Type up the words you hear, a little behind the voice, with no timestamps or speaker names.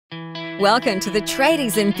Welcome to the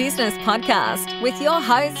Tradies in Business podcast with your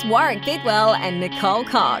hosts Warwick Bidwell and Nicole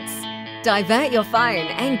Cox. Divert your phone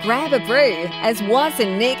and grab a brew as Waz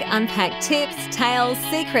and Nick unpack tips, tales,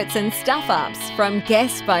 secrets and stuff-ups from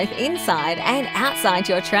guests both inside and outside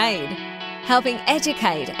your trade, helping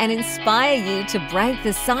educate and inspire you to break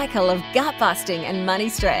the cycle of gut-busting and money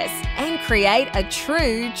stress and create a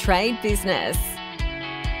true trade business.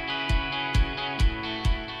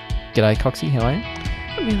 G'day Coxie, how are you?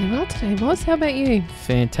 I'm really well today, Moz. How about you?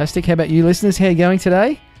 Fantastic. How about you listeners? How are you going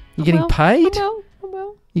today? You getting paid? I'm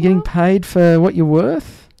well. You getting paid for what you're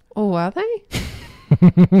worth? Oh, are they?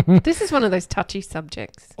 This is one of those touchy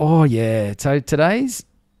subjects. Oh yeah. So today's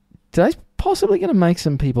possibly going to make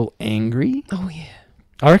some people angry. Oh yeah.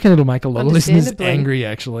 I reckon it'll make a lot of listeners Understandably. angry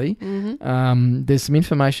actually. Mm-hmm. There's some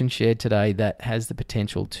information shared today that has the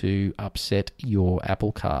potential to upset your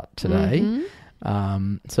apple cart today. Mm-hmm.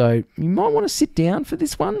 So you might want to sit down for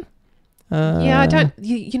this one. Yeah, I don't.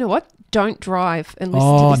 You know what? Don't drive and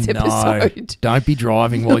listen to this episode. Don't be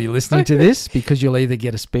driving while you're listening to this, because you'll either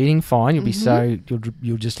get a speeding fine, you'll be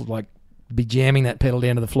you'll just like be jamming that pedal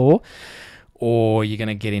down to the floor, or you're going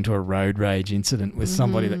to get into a road rage incident with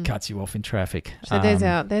somebody that cuts you off in traffic. So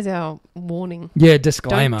there's our warning. Yeah,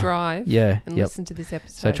 disclaimer. Don't drive. Yeah, and listen to this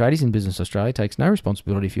episode. So Tradies in Business Australia takes no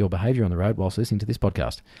responsibility for your behaviour on the road whilst listening to this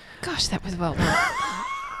podcast. Gosh, that was well done.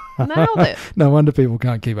 Nailed it. No wonder people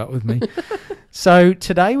can't keep up with me. So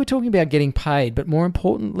today we're talking about getting paid, but more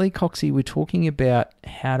importantly, Coxie, we're talking about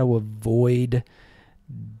how to avoid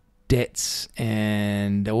debts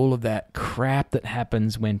and all of that crap that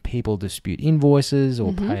happens when people dispute invoices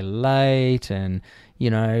or pay late and, you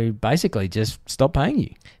know, basically just stop paying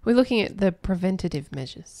you. We're looking at the preventative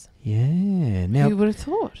measures. Yeah. Now, who would have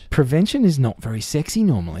thought? Prevention is not very sexy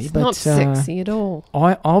normally. It's but not sexy at all.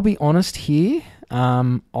 I'll be honest here.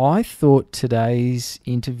 I thought today's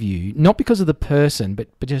interview, not because of the person, but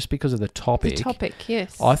just because of the topic. The topic,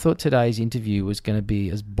 yes. I thought today's interview was going to be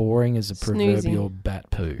as boring as a proverbial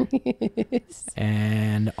bat poo. Yes.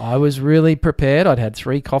 And I was really prepared. I'd had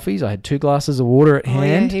 3 coffees. I had 2 glasses of water at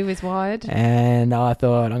hand. Yeah, he was wired. And I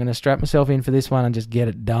thought, I'm going to strap myself in for this one and just get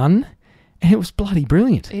it done. And it was bloody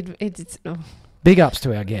brilliant. It's Big ups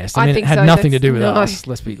to our guest. I mean, think it had so. nothing to do with No. us.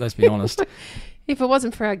 Let's be honest. If it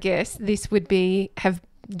wasn't for our guest, this would have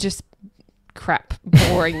just crap,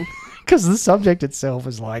 boring. Because the subject itself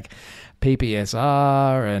is like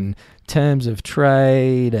PPSR and terms of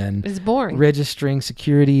trade and It's boring. registering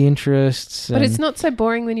security interests. But it's not so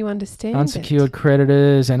boring when you understand unsecured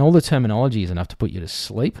creditors, and all the terminology is enough to put you to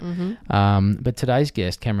sleep. Mm-hmm. But today's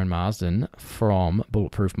guest, Cameron Marsden from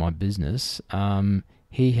Bulletproof My Business,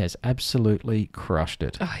 he has absolutely crushed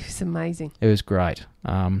it. Oh, it was amazing. It was great.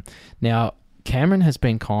 Now, Cameron has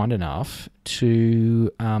been kind enough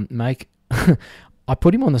to make... I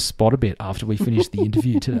put him on the spot a bit after we finished the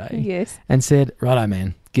interview today. Yes. And said, righto,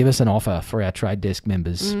 man, give us an offer for our Trade Desk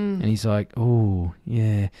members. And he's like, oh,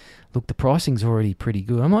 yeah, look, the pricing's already pretty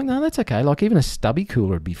good. I'm like, no, that's okay. Like, even a stubby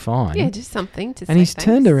cooler would be fine. Yeah, just something to say And he's thanks.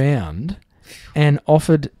 turned around and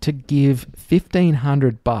offered to give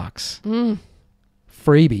 $1,500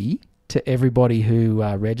 freebie to everybody who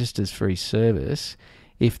registers for his service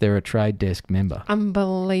if they're a Trade Desk member.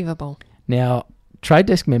 Unbelievable. Now, Trade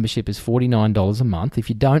Desk membership is $49 a month. If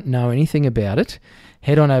you don't know anything about it,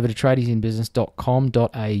 head on over to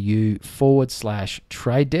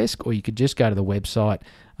tradiesinbusiness.com.au/trade desk, or you could just go to the website.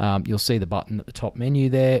 You'll see the button at the top menu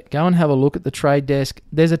there. Go and have a look at the Trade Desk.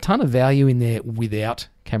 There's a ton of value in there without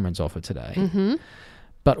Cameron's offer today. Mm-hmm.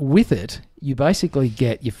 But with it, you basically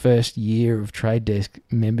get your first year of Trade Desk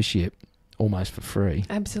membership almost for free.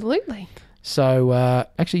 Absolutely. So,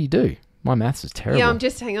 actually, you do. My maths is terrible. Yeah, I'm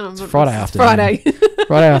just hanging on. It's Friday afternoon. Friday.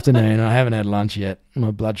 Friday afternoon. I haven't had lunch yet. My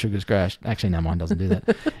blood sugar's crashed. Actually, no, mine doesn't do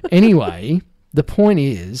that. Anyway, the point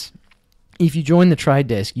is, if you join the Trade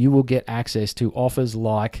Desk, you will get access to offers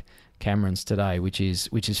like Cameron's today, which is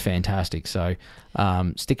fantastic. So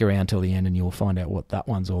stick around till the end and you'll find out what that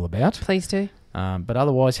one's all about. Please do. But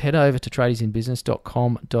otherwise, head over to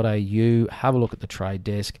tradiesinbusiness.com.au, have a look at the Trade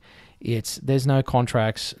Desk. There's no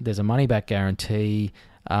contracts. There's a money-back guarantee.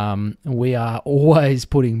 We are always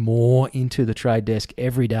putting more into the Trade Desk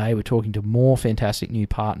every day. We're talking to more fantastic new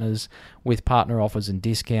partners with partner offers and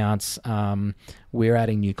discounts. We're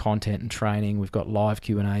adding new content and training. We've got live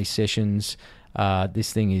Q&A sessions.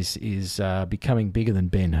 This thing is becoming bigger than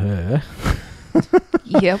Ben-Hur.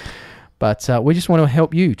 Yep. But we just want to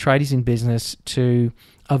help you, Tradies in Business, to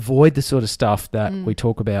avoid the sort of stuff that we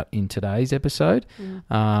talk about in today's episode.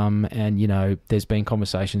 And, you know, there's been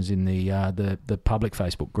conversations in the public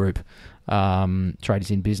Facebook group, Tradies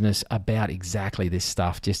in Business, about exactly this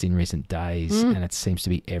stuff just in recent days. And it seems to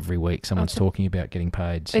be every week someone's talking about getting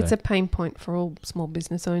paid. So. It's a pain point for all small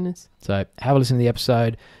business owners. So have a listen to the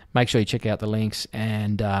episode. Make sure you check out the links,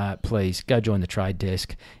 and please go join the trade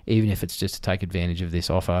desk, even if it's just to take advantage of this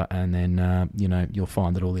offer. And then, you know, you'll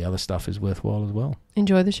find that all the other stuff is worthwhile as well.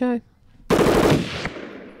 Enjoy the show. So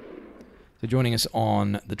joining us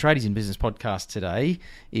on the Tradies in Business podcast today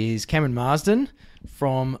is Cameron Marsden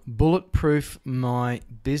from Bulletproof My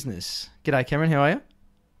Business. G'day, Cameron. How are you?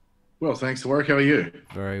 Well, thanks, Warwick. How are you?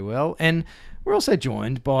 Very well. And we're also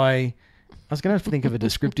joined by... I was going to think of a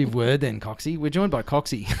descriptive word then, Coxie. We're joined by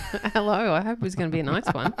Coxie. Hello. I hope it was going to be a nice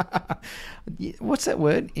one. What's that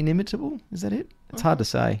word? Inimitable? Is that it? It's hard to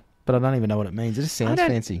say, but I don't even know what it means. It just sounds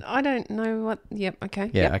fancy. I don't know what... Yep,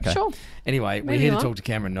 okay. Yeah, yep, okay. Sure. Anyway, we're here to talk to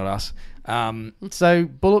Cameron, not us. So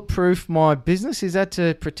Bulletproof My Business, is that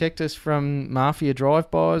to protect us from mafia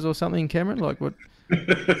drive-bys or something, Cameron? Like what?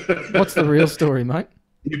 What's the real story, mate?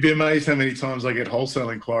 You'd be amazed how many times I get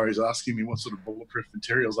wholesale inquiries asking me what sort of bulletproof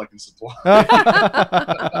materials I can supply.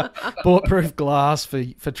 Bulletproof glass for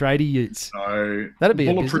tradie utes. No, that'd be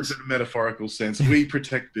bulletproof in a metaphorical sense. We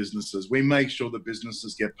protect businesses. We make sure that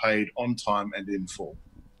businesses get paid on time and in full.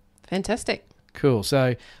 Fantastic. Cool.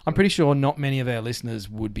 So I'm pretty sure not many of our listeners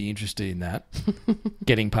would be interested in that,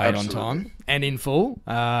 getting paid on time and in full.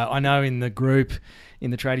 I know in the group,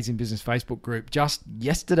 in the Tradies in Business Facebook group, just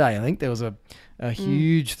yesterday, I think there was a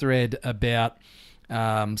huge thread about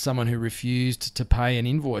someone who refused to pay an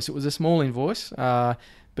invoice. It was a small invoice, but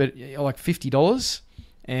like $50,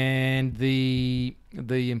 and the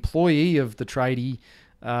employee of the tradie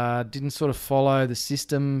didn't sort of follow the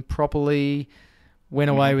system properly, went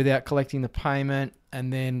away without collecting the payment,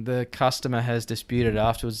 and then the customer has disputed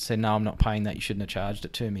afterwards and said, no, I'm not paying that. You shouldn't have charged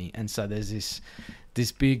it to me. And so there's this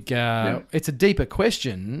big, it's a deeper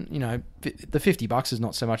question. You know, the $50 is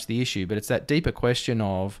not so much the issue, but it's that deeper question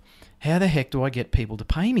of how the heck do I get people to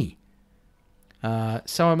pay me?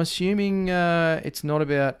 So I'm assuming it's not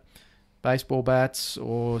about baseball bats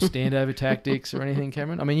or standover tactics or anything,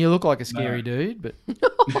 Cameron. I mean, you look like a scary dude, but...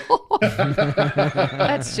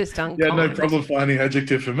 That's just uncommon. Yeah, no problem finding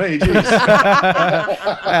adjective for me.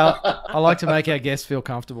 I like to make our guests feel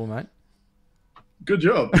comfortable, mate. Good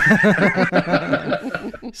job.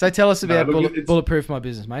 So tell us about Bulletproof My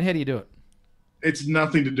Business, mate. How do you do it? It's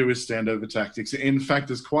nothing to do with standover tactics. In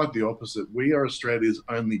fact, it's quite the opposite. We are Australia's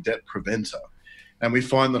only debt preventer. And we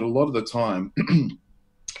find that a lot of the time,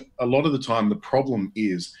 the problem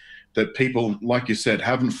is that people, like you said,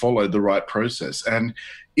 haven't followed the right process. And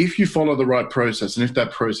if you follow the right process, and if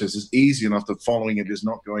that process is easy enough that following it is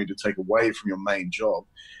not going to take away from your main job,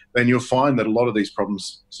 then you'll find that a lot of these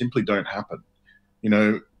problems simply don't happen. You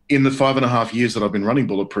know, in the 5.5 years that I've been running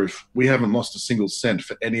Bulletproof, we haven't lost a single cent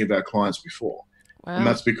for any of our clients before. Wow. And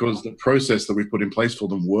that's because the process that we've put in place for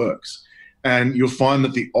them works. And you'll find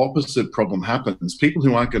that the opposite problem happens. People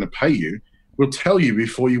who aren't going to pay you will tell you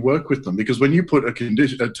before you work with them, because when you put a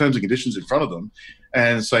terms and conditions in front of them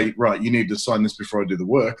and say, right, you need to sign this before I do the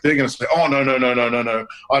work, they're going to say, oh, no,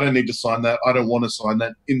 I don't need to sign that. I don't want to sign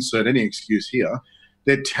that. Insert any excuse here.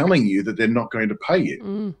 They're telling you that they're not going to pay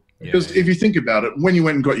you. Because if you think about it, when you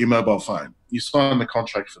went and got your mobile phone, you signed the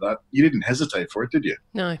contract for that. You didn't hesitate for it, did you?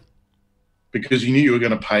 No. Because you knew you were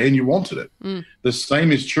going to pay and you wanted it. The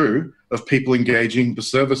same is true of people engaging the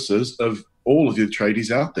services of all of your tradies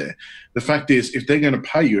out there. The fact is, if they're going to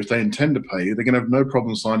pay you, if they intend to pay you, they're going to have no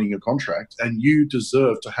problem signing a contract, and you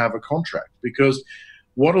deserve to have a contract. Because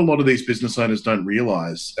what a lot of these business owners don't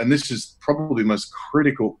realize, and this is probably the most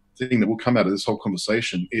critical thing that will come out of this whole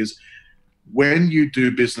conversation, is when you do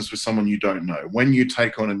business with someone you don't know, when you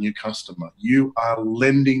take on a new customer, you are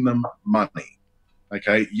lending them money.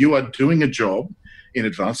 Okay, you are doing a job in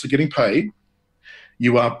advance of getting paid.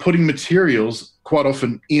 You are putting materials quite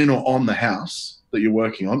often in or on the house that you're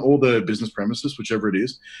working on, or the business premises, whichever it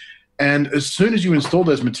is. And as soon as you install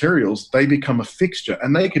those materials, they become a fixture,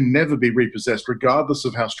 and they can never be repossessed regardless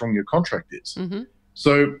of how strong your contract is.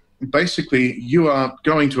 So basically, you are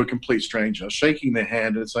going to a complete stranger, shaking their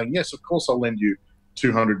hand and saying, yes, of course I'll lend you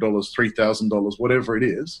 $200, $3,000, whatever it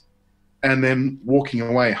is, and then walking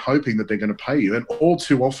away hoping that they're going to pay you. And all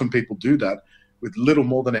too often people do that with little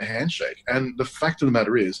more than a handshake. And the fact of the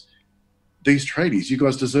matter is, these tradies, you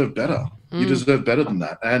guys deserve better. You deserve better than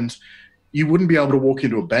that. And you wouldn't be able to walk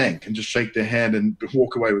into a bank and just shake their hand and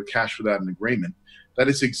walk away with cash without an agreement. That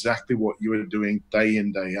is exactly what you are doing day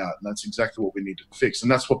in, day out. And that's exactly what we need to fix. And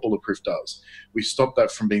that's what Bulletproof does. We stop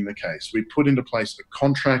that from being the case. We put into place a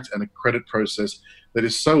contract and a credit process that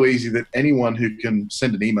is so easy that anyone who can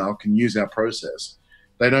send an email can use our process.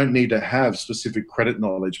 They don't need to have specific credit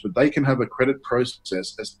knowledge, but they can have a credit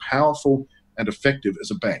process as powerful and effective as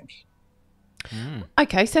a bank.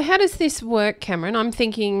 Okay, so how does this work, Cameron? I'm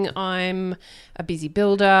thinking I'm a busy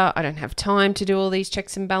builder. I don't have time to do all these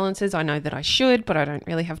checks and balances. I know that I should, but I don't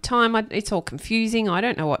really have time. It's all confusing. I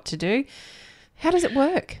don't know what to do. How does it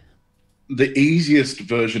work? The easiest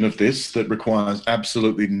version of this that requires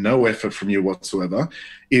absolutely no effort from you whatsoever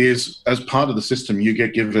is, as part of the system, you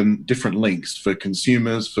get given different links for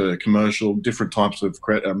consumers, for commercial, different types of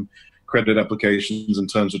credit applications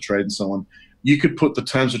and terms of trade and so on. You could put the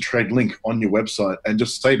terms of trade link on your website and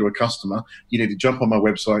just say to a customer, you need to jump on my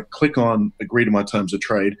website, click on agree to my terms of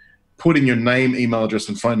trade, put in your name, email address,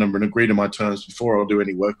 and phone number and agree to my terms before I'll do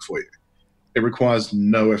any work for you. It requires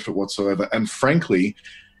no effort whatsoever. And frankly,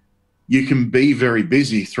 you can be very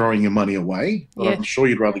busy throwing your money away, but I'm sure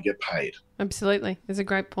you'd rather get paid. Absolutely. That's a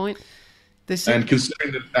great point. And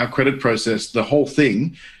considering that our credit process, the whole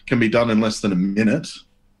thing can be done in less than a minute,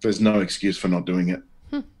 there's no excuse for not doing it.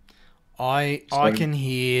 I can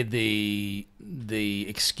hear the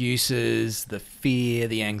excuses, the fear,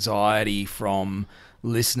 the anxiety from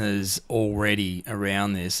listeners already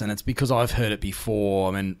around this, and it's because I've heard it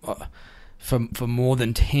before. I mean, for more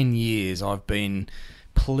than 10 years, I've been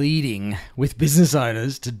pleading with business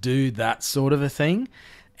owners to do that sort of a thing,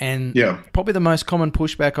 and probably the most common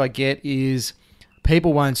pushback I get is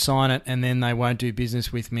people won't sign it, and then they won't do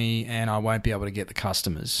business with me, and I won't be able to get the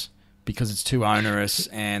customers because it's too onerous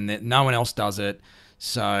and that no one else does it.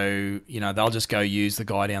 So, they'll just go use the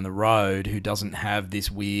guy down the road who doesn't have this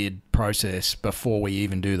weird process before we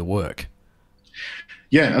even do the work.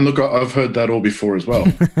 Yeah, and look, I've heard that all before as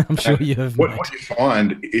well. I'm sure you have. What you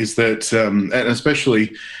find is that, and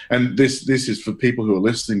especially, and this is for people who are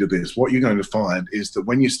listening to this, what you're going to find is that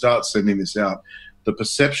when you start sending this out, the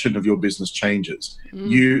perception of your business changes.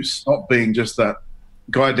 You stop being just that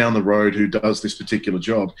guy down the road who does this particular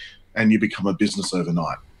job, and you become a business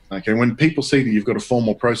overnight. Okay, when people see that you've got a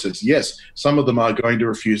formal process, yes, some of them are going to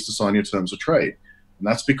refuse to sign your terms of trade. And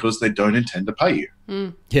that's because they don't intend to pay you.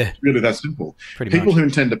 Yeah. It's really that simple. Pretty People much. who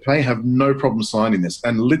intend to pay have no problem signing this.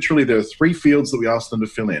 And literally there are 3 fields that we ask them to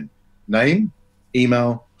fill in. Name,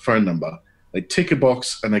 email, phone number. They tick a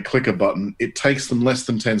box and they click a button. It takes them less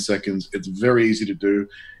than 10 seconds. It's very easy to do.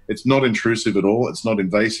 It's not intrusive at all. It's not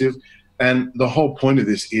invasive. And the whole point of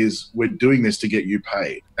this is we're doing this to get you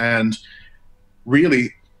paid. And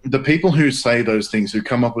really, the people who say those things, who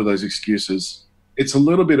come up with those excuses, it's a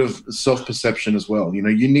little bit of self-perception as well.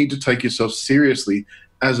 You need to take yourself seriously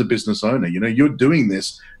as a business owner. You're doing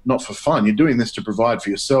this not for fun. You're doing this to provide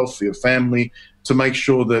for yourself, for your family, to make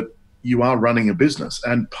sure that you are running a business.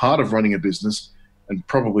 And part of running a business, and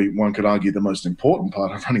probably one could argue the most important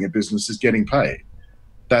part of running a business, is getting paid.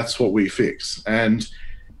 That's what we fix. And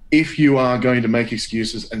if you are going to make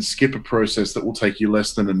excuses and skip a process that will take you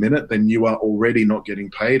less than a minute, then you are already not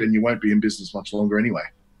getting paid and you won't be in business much longer anyway.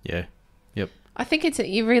 Yeah. Yep. I think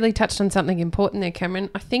you really touched on something important there, Cameron.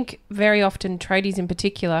 I think very often tradies in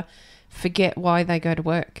particular forget why they go to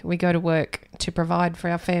work. We go to work to provide for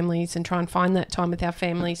our families and try and find that time with our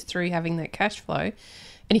families through having that cash flow.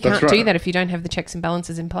 And you can't do that if you don't have the checks and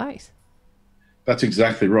balances in place. That's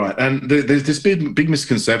exactly right. And there's this big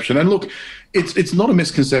misconception. And look, it's not a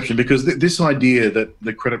misconception, because this idea that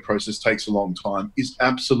the credit process takes a long time is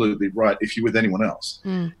absolutely right if you're with anyone else.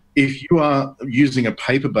 If you are using a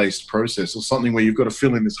paper-based process or something where you've got to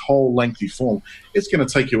fill in this whole lengthy form, it's going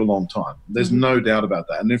to take you a long time. There's no doubt about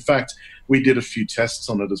that. And in fact, we did a few tests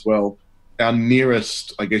on it as well. Our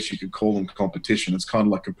nearest, I guess you could call them, competition, it's kind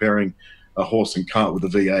of like comparing a horse and cart with a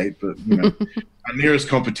V8, but our nearest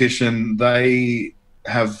competition, they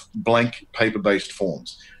have blank paper-based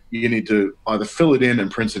forms. You need to either fill it in and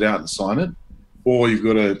print it out and sign it, or you've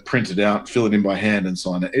got to print it out, fill it in by hand and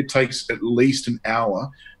sign it. It takes at least an hour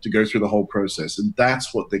to go through the whole process, and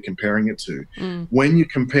that's what they're comparing it to. When you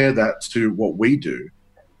compare that to what we do,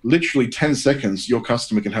 literally 10 seconds, your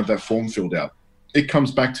customer can have that form filled out. It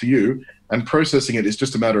comes back to you, and processing it is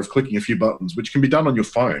just a matter of clicking a few buttons, which can be done on your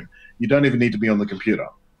phone. You don't even need to be on the computer.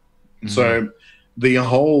 So the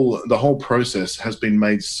whole process has been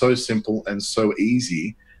made so simple and so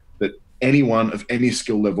easy that anyone of any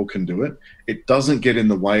skill level can do it. It doesn't get in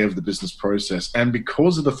the way of the business process. And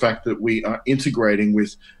because of the fact that we are integrating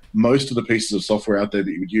with most of the pieces of software out there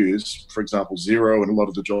that you would use, for example, Xero and a lot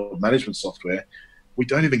of the job management software, we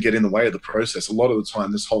don't even get in the way of the process. A lot of the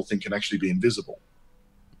time, this whole thing can actually be invisible.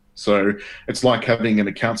 So it's like having an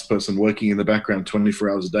accounts person working in the background 24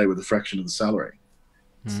 hours a day with a fraction of the salary.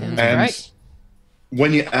 Sounds And great.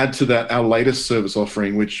 when you add to that our latest service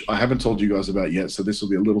offering, which I haven't told you guys about yet, so this will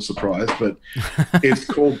be a little surprise, but it's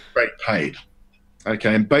called Great Paid.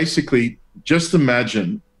 Okay, and basically just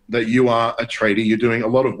imagine that you are a tradie, you're doing a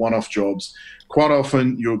lot of one-off jobs. Quite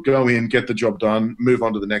often you'll go in, get the job done, move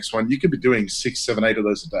on to the next one. You could be doing 6, 7, 8 of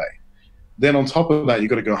those a day. Then on top of that, you've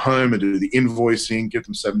got to go home and do the invoicing, give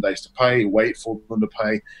them 7 days to pay, wait for them to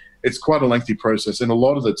pay. It's quite a lengthy process. And a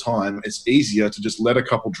lot of the time, it's easier to just let a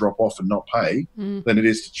couple drop off and not pay than it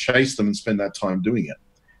is to chase them and spend that time doing it.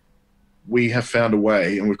 We have found a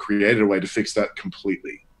way, and we've created a way to fix that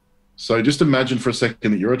completely. So just imagine for a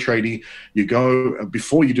second that you're a tradie. You go,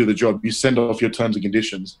 before you do the job, you send off your terms and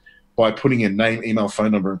conditions by putting in name, email,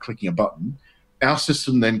 phone number, and clicking a button. Our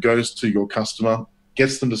system then goes to your customer,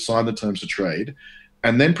 gets them to sign the terms of trade,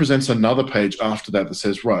 and then presents another page after that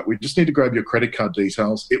says, right, we just need to grab your credit card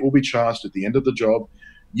details. It will be charged at the end of the job.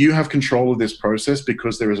 You have control of this process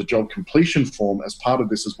because there is a job completion form as part of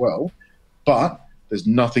this as well, but there's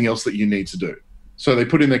nothing else that you need to do. So they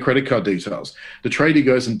put in their credit card details. The tradie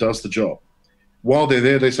goes and does the job. While they're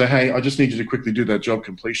there, they say, hey, I just need you to quickly do that job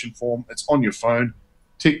completion form. It's on your phone.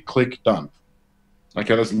 Tick, click, done.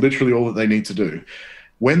 Okay, that's literally all that they need to do.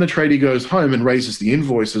 When the tradie goes home and raises the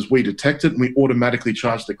invoices, we detect it and we automatically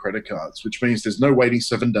charge the credit cards, which means there's no waiting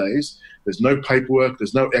 7 days. There's no paperwork.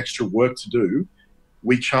 There's no extra work to do.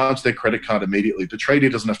 We charge their credit card immediately. The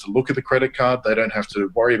tradie doesn't have to look at the credit card. They don't have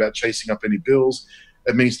to worry about chasing up any bills.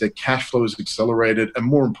 It means their cash flow is accelerated. And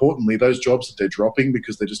more importantly, those jobs that they're dropping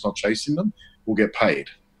because they're just not chasing them will get paid.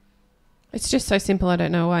 It's just so simple. I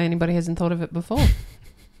don't know why anybody hasn't thought of it before.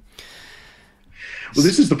 Well,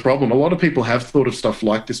 this is the problem. A lot of people have thought of stuff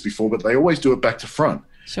like this before, but they always do it back to front.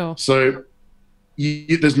 Sure. So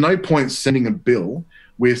there's no point sending a bill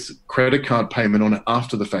with credit card payment on it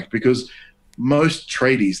after the fact, because most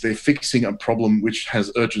tradies, they're fixing a problem which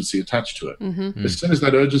has urgency attached to it. As soon as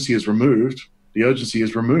that urgency is removed, the urgency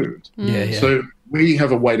is removed. Yeah. So we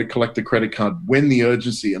have a way to collect the credit card when the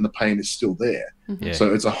urgency and the pain is still there. Yeah.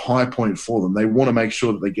 So it's a high point for them. They want to make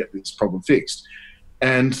sure that they get this problem fixed.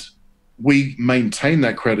 And we maintain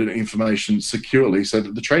that credit information securely so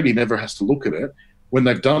that the tradie never has to look at it. When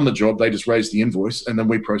they've done the job, they just raise the invoice and then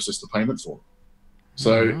we process the payment for them.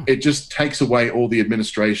 So it just takes away all the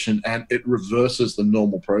administration and it reverses the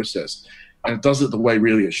normal process. And it does it the way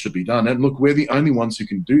really it should be done. And look, we're the only ones who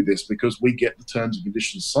can do this because we get the terms and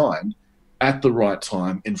conditions signed at the right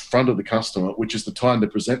time in front of the customer, which is the time to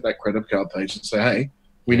present that credit card page and say, hey,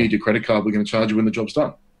 we need your credit card. We're going to charge you when the job's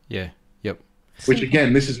done. Yeah. Yep. Which,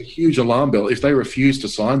 again, this is a huge alarm bell. If they refuse to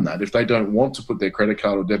sign that, if they don't want to put their credit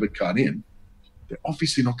card or debit card in, they're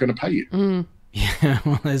obviously not going to pay you. Yeah,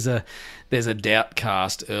 well, there's a doubt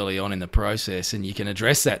cast early on in the process, and you can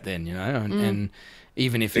address that then, and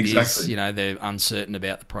even if it is, they're uncertain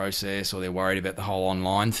about the process or they're worried about the whole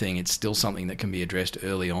online thing, it's still something that can be addressed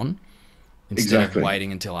early on instead of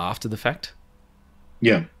waiting until after the fact.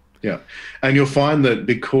 Yeah. And you'll find that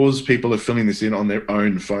because people are filling this in on their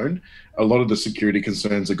own phone, a lot of the security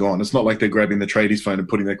concerns are gone. It's not like they're grabbing the tradie's phone and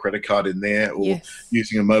putting their credit card in there or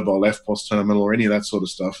using a mobile FPOS terminal or any of that sort of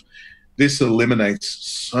stuff. This eliminates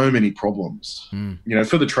so many problems.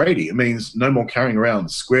 For the tradie, it means no more carrying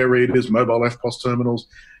around square readers, mobile FPOS terminals.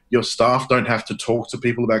 Your staff don't have to talk to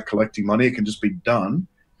people about collecting money. It can just be done.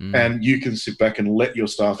 And you can sit back and let your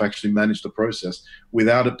staff actually manage the process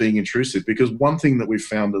without it being intrusive. Because one thing that we've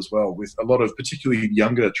found as well with a lot of particularly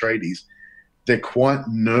younger tradies, they're quite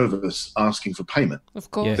nervous asking for payment. Of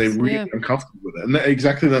course. They're really uncomfortable with it. And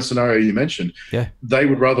exactly that scenario you mentioned, they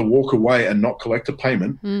would rather walk away and not collect a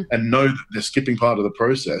payment and know that they're skipping part of the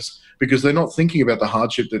process because they're not thinking about the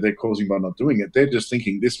hardship that they're causing by not doing it. They're just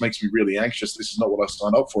thinking, this makes me really anxious. This is not what I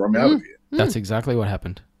signed up for. I'm out of here. That's exactly what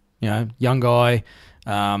happened. Young guy,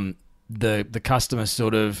 the customer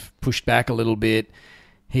sort of pushed back a little bit.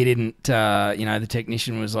 He didn't, the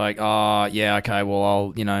technician was like, oh, yeah, okay, well,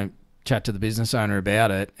 I'll, chat to the business owner about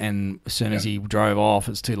it. And as soon as he drove off,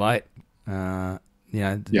 it's too late.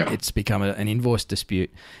 It's become an invoice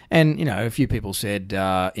dispute. And, a few people said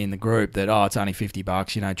in the group that, it's only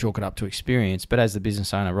 $50, chalk it up to experience. But as the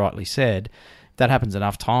business owner rightly said, that happens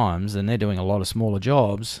enough times and they're doing a lot of smaller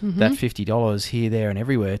jobs. That $50 here, there and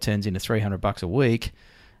everywhere turns into $300 a week.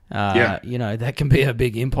 That can be a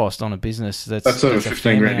big impost on a business. That's over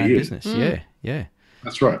 15 grand a year. Business. Yeah.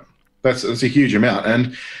 That's right. That's a huge amount,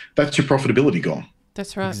 and that's your profitability gone.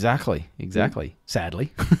 That's right. Exactly.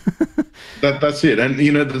 Sadly. That's it. And,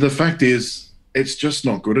 the fact is, it's just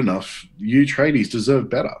not good enough. You tradies deserve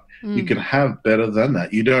better. You can have better than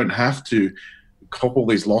that. You don't have to cop all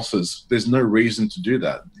these losses. There's no reason to do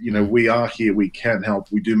that. You know, we are here. We can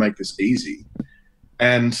help. We do make this easy.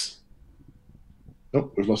 And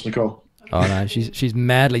we've lost Nicole. Oh no, she's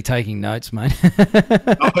madly taking notes, mate.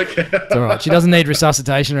 Oh, okay. It's all right. She doesn't need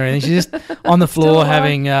resuscitation or anything. She's just on the floor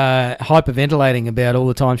having hyperventilating about all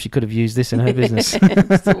the time she could have used this in her business.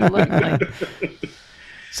 Absolutely.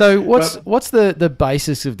 So what's the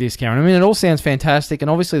basis of this, Cameron? I mean, it all sounds fantastic, and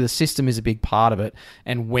obviously the system is a big part of it,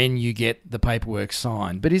 and when you get the paperwork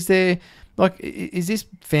signed. But is this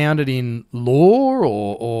founded in law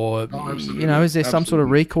or you know, is there some sort of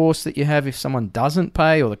recourse that you have if someone doesn't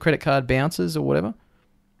pay or the credit card bounces or whatever?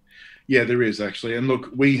 Yeah, there is actually. And look,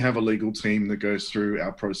 we have a legal team that goes through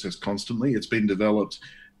our process constantly. It's been developed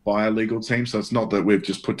by a legal team. So it's not that we've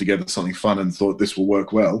just put together something fun and thought this will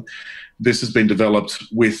work well. This has been developed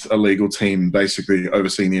with a legal team basically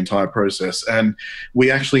overseeing the entire process. And we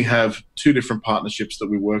actually have two different partnerships that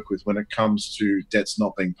we work with when it comes to debts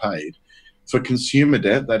not being paid. For consumer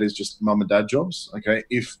debt, that is just mum and dad jobs. Okay.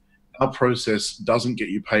 If our process doesn't get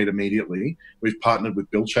you paid immediately, we've partnered with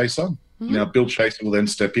Bill Chaser. Mm-hmm. Now, Bill Chaser will then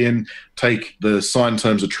step in, take the signed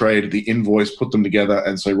terms of trade, the invoice, put them together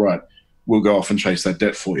and say, right, we'll go off and chase that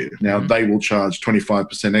debt for you. Now, they will charge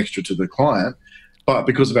 25% extra to the client, but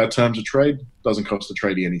because of our terms of trade, doesn't cost the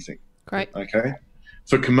tradie anything. Great. Okay.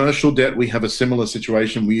 For commercial debt, we have a similar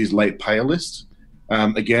situation. We use late payer list.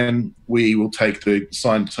 Again, we will take the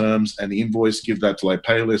signed terms and the invoice, give that to late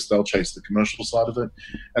payer list. They'll chase the commercial side of it.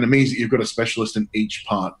 And it means that you've got a specialist in each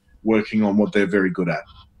part working on what they're very good at.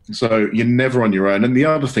 So you're never on your own. And the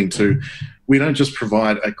other thing too, we don't just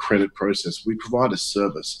provide a credit process. We provide a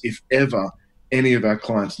service. If ever any of our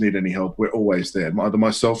clients need any help, we're always there. Either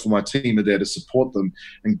myself or my team are there to support them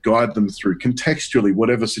and guide them through contextually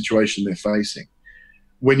whatever situation they're facing.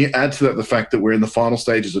 When you add to that the fact that we're in the final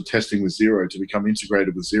stages of testing with Xero to become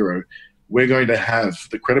integrated with Xero, we're going to have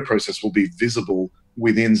the credit process will be visible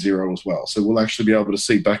within Xero as well. So we'll actually be able to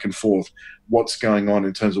see back and forth what's going on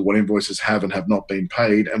in terms of what invoices have and have not been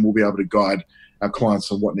paid, and we'll be able to guide our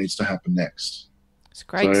clients on what needs to happen next. It's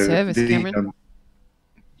great service, Cameron.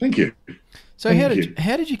 Thank you. So how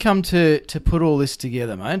did you come to put all this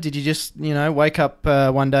together, mate? Did you just, wake up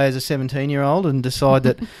one day as a 17-year-old and decide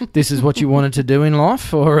that this is what you wanted to do in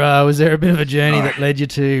life? Or was there a bit of a journey that led you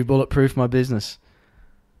to Bulletproof My Business?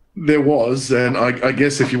 There was, and I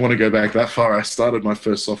guess if you want to go back that far, I started my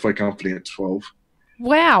first software company at 12.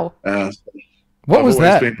 Wow. What was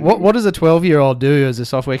that? What does a 12-year-old do as a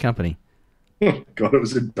software company? Oh, God, it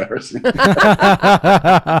was embarrassing.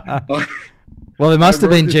 Well, it must have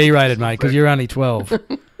been G-rated, mate, because you're only 12.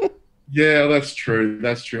 Yeah, that's true.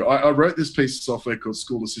 That's true. I wrote this piece of software called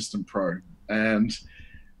School Assistant Pro, and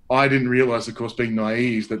I didn't realize, of course, being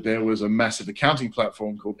naive, that there was a massive accounting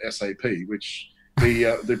platform called SAP, which the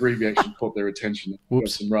abbreviation caught their attention.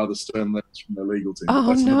 Whoops. Some rather stern letters from their legal team. Oh,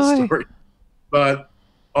 that's no. another story. But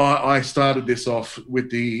I started this off with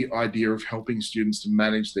the idea of helping students to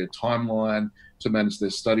manage their timeline, to manage their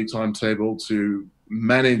study timetable, to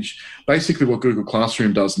manage basically what Google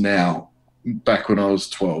Classroom does now, back when I was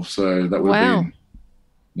 12. So that would have been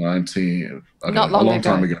 19, a long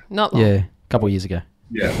time ago. Not long. Yeah, a couple of years ago.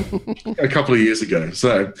 Yeah, a couple of years ago.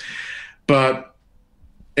 So, but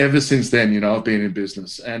ever since then, I've been in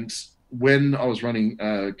business. And when I was running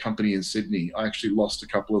a company in Sydney, I actually lost a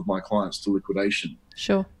couple of my clients to liquidation.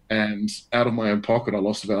 Sure. And out of my own pocket, I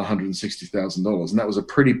lost about $160,000. And that was a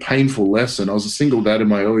pretty painful lesson. I was a single dad in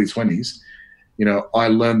my early 20s. I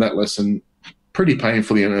learned that lesson pretty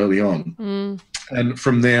painfully and early on. And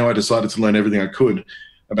from there, I decided to learn everything I could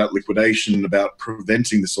about liquidation, about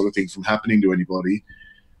preventing this sort of thing from happening to anybody.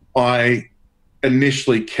 I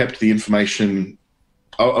initially kept the information.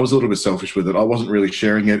 I was a little bit selfish with it. I wasn't really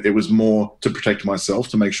sharing it. It was more to protect myself,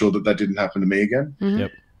 to make sure that didn't happen to me again. Mm-hmm.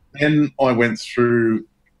 Yep. Then I went through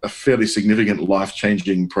a fairly significant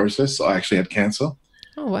life-changing process. I actually had cancer.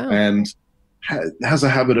 Oh, wow. And has a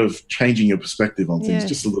habit of changing your perspective on things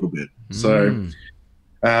just a little bit. So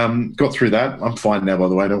got through that. I'm fine now, by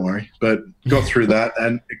the way, don't worry. But got through that,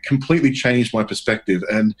 and it completely changed my perspective.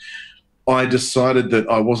 And I decided that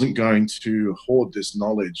I wasn't going to hoard this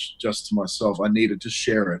knowledge just to myself. I needed to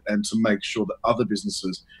share it and to make sure that other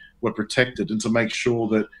businesses were protected, and to make sure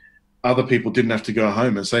that other people didn't have to go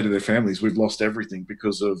home and say to their families, we've lost everything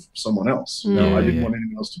because of someone else. I didn't want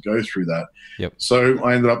anyone else to go through that. Yep. So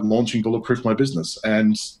I ended up launching Bulletproof My Business.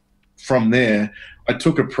 And from there, I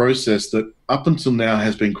took a process that up until now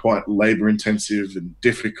has been quite labor intensive and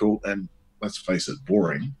difficult and, let's face it,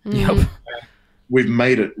 boring. Yep. We've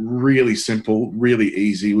made it really simple, really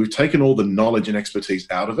easy. We've taken all the knowledge and expertise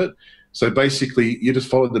out of it. So basically, you just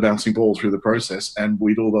follow the bouncing ball through the process, and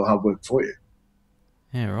we do all the hard work for you.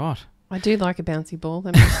 Yeah, right. I do like a bouncy ball.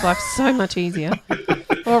 That makes life so much easier.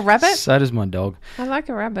 Or a rabbit. So does my dog. I like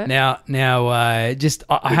a rabbit. Now, I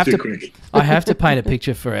have to, I have to paint a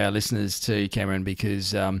picture for our listeners too, Cameron,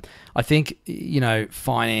 because I think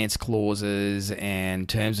finance clauses and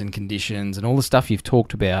terms and conditions and all the stuff you've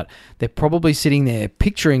talked about, they're probably sitting there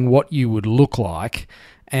picturing what you would look like.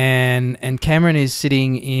 And Cameron is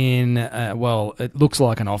sitting in, it looks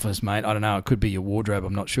like an office, mate. I don't know. It could be your wardrobe.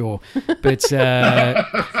 I'm not sure. But it's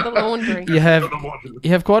the laundry. You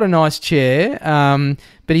have quite a nice chair,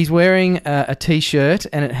 but he's wearing a T-shirt,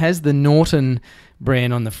 and it has the Norton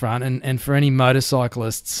brand on the front. And for any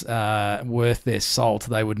motorcyclists worth their salt,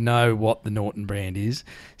 they would know what the Norton brand is.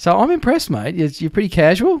 So I'm impressed, mate. You're pretty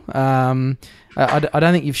casual. I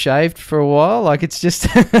don't think you've shaved for a while. Like, it's just...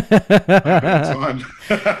 but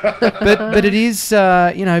it is,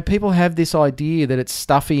 people have this idea that it's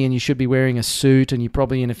stuffy and you should be wearing a suit and you're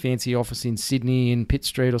probably in a fancy office in Sydney in Pitt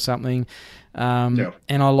Street or something. And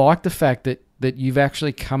I like the fact that you've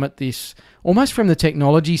actually come at this almost from the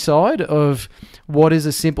technology side of what is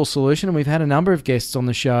a simple solution. And we've had a number of guests on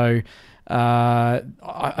the show,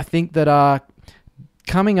 I think, that are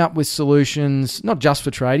coming up with solutions, not just for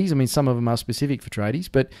tradies. I mean, some of them are specific for tradies,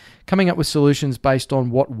 but coming up with solutions based on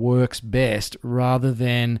what works best rather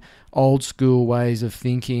than old school ways of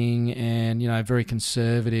thinking and, very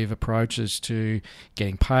conservative approaches to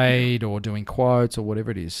getting paid or doing quotes or whatever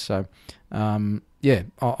it is. So, I'm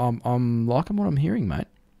liking what I'm hearing, mate.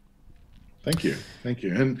 Thank you.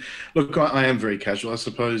 And look, I am very casual. I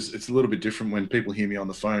suppose it's a little bit different when people hear me on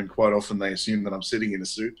the phone. Quite often they assume that I'm sitting in a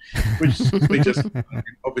suit, which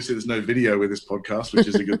obviously there's no video with this podcast, which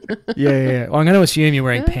is a good thing. Yeah. Well, I'm going to assume you're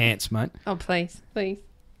wearing pants, mate. Oh, please. I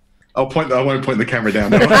won't point the camera down.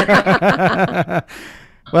 No.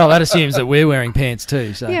 Well, that assumes that we're wearing pants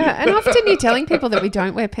too. So. Yeah, and often you're telling people that we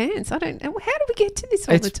don't wear pants. How do we get to this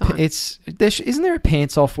all the time? Isn't there a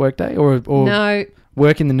pants off work day or no.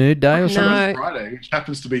 Work in the nude day or something? No. Friday, which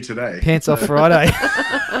happens to be today. Pants off Friday.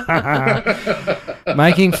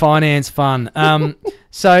 Making finance fun.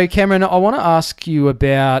 So, Cameron, I want to ask you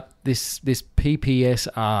about this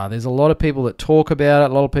PPSR. There's a lot of people that talk about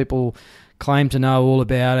it. A lot of people claim to know all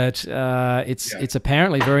about it. It's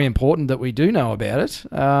apparently very important that we do know about it.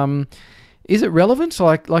 Is it relevant?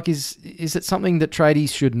 Like is it something that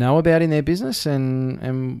tradies should know about in their business,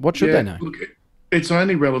 and what should they know? Look, it's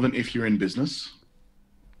only relevant if you're in business.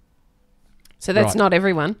 So that's not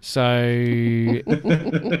everyone. So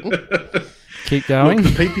keep going.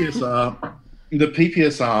 Look, the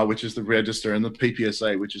PPSR, which is the register, and the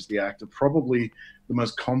PPSA, which is the act, are probably the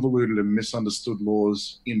most convoluted and misunderstood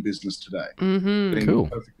laws in business today. Mm-hmm. Being cool.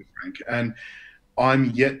 Perfectly frank. And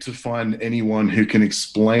I'm yet to find anyone who can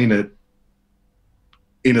explain it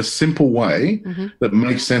in a simple way that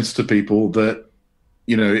makes sense to people, that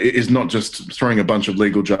it is not just throwing a bunch of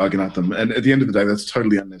legal jargon at them. And at the end of the day, that's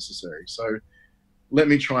totally unnecessary. So let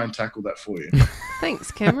me try and tackle that for you.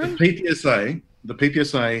 Thanks, Cameron. The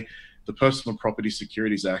PPSA, the Personal Property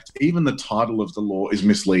Securities Act, even the title of the law is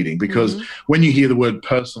misleading, because when you hear the word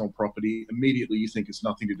personal property, immediately you think it's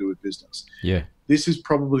nothing to do with business. Yeah. This is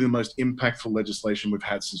probably the most impactful legislation we've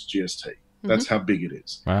had since GST. That's how big it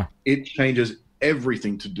is. Wow. It changes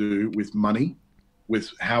everything to do with money, with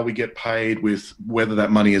how we get paid, with whether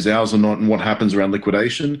that money is ours or not, and what happens around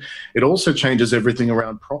liquidation. It also changes everything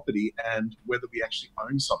around property and whether we actually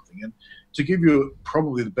own something. And to give you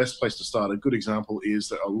probably the best place to start, a good example is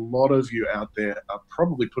that a lot of you out there are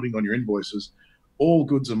probably putting on your invoices, all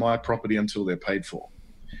goods are my property until they're paid for.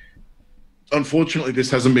 Unfortunately, this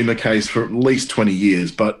hasn't been the case for at least 20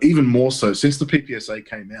 years, but even more so since the PPSA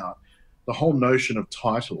came out, the whole notion of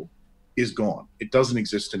title is gone. It doesn't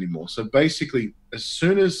exist anymore. So basically, as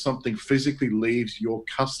soon as something physically leaves your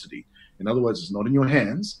custody, in other words, it's not in your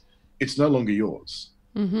hands, it's no longer yours,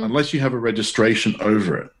 unless you have a registration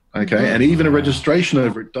over it. Okay. And even a registration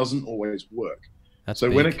over it doesn't always work. That's so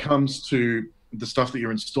big. when it comes to the stuff that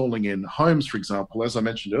you're installing in homes, for example, as I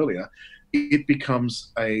mentioned earlier, it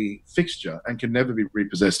becomes a fixture and can never be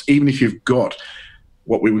repossessed, even if you've got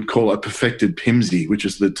what we would call a perfected PIMSI, which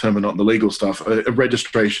is the term, not the legal stuff, a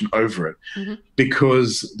registration over it,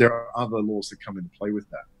 because there are other laws that come into play with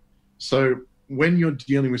that. So when you're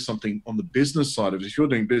dealing with something on the business side of it, if you're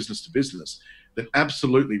doing business to business, then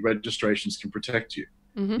absolutely registrations can protect you.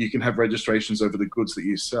 You can have registrations over the goods that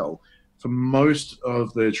you sell. For most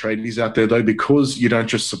of the tradies out there, though, because you don't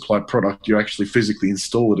just supply product, you actually physically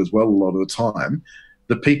install it as well a lot of the time,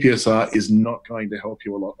 the PPSR is not going to help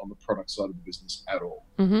you a lot on the product side of the business at all.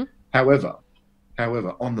 However,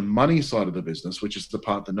 on the money side of the business, which is the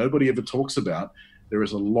part that nobody ever talks about, there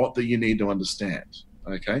is a lot that you need to understand.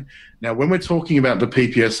 Okay. Now, when we're talking about the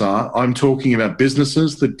PPSR, I'm talking about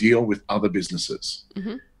businesses that deal with other businesses.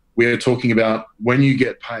 We're talking about when you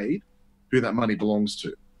get paid, who that money belongs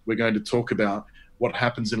to. We're going to talk about what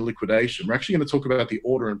happens in liquidation. We're actually going to talk about the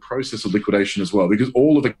order and process of liquidation as well, because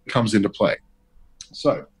all of it comes into play.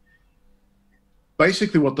 So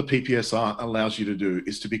basically what the PPSR allows you to do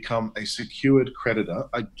is to become a secured creditor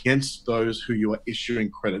against those who you are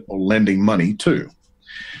issuing credit or lending money to.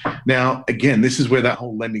 Now, again, this is where that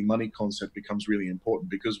whole lending money concept becomes really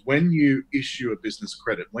important, because when you issue a business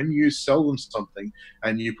credit, when you sell them something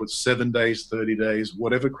and you put 7 days, 30 days,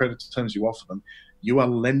 whatever credit terms you offer them, you are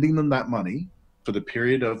lending them that money for that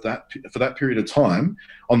period of time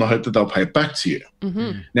on the hope that they'll pay it back to you.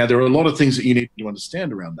 Now, there are a lot of things that you need to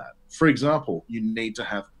understand around that. For example, you need to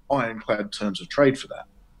have ironclad terms of trade for that.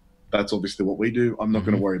 That's obviously what we do. I'm not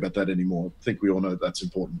going to worry about that anymore. I think we all know that's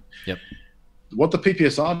important. Yep. What the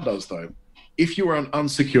PPSR does, though, if you are an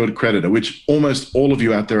unsecured creditor, which almost all of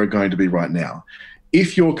you out there are going to be right now,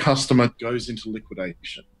 if your customer goes into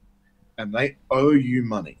liquidation and they owe you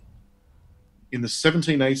money, in the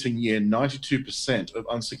 17-18 year, 92% of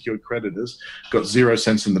unsecured creditors got 0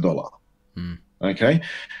 cents in the dollar. Okay?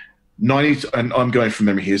 90, and I'm going from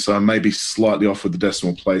memory here, so I may be slightly off with the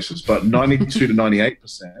decimal places, but 92 to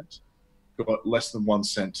 98% got less than 1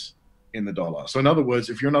 cent in the dollar. So in other words,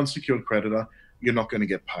 if you're an unsecured creditor, you're not going to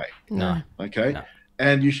get paid. No. Okay? No.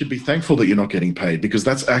 And you should be thankful that you're not getting paid, because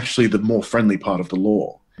that's actually the more friendly part of the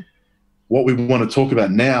law. What we want to talk about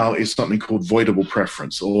now is something called voidable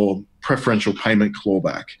preference, or preferential payment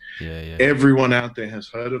clawback. Everyone out there has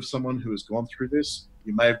heard of someone who has gone through this.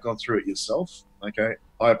 You may have gone through it yourself. Okay?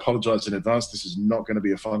 I apologize in advance. This is not going to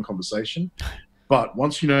be a fun conversation. But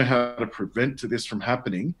once you know how to prevent this from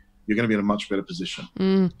happening, you're going to be in a much better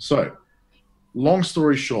position. So, long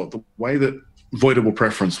story short, the way that voidable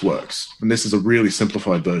preference works, and this is a really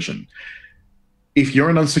simplified version. If you're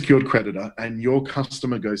an unsecured creditor and your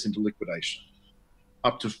customer goes into liquidation,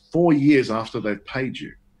 up to 4 years after they've paid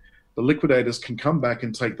you, the liquidators can come back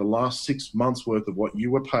and take the last 6 months worth of what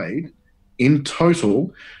you were paid in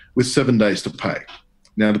total with 7 days to pay.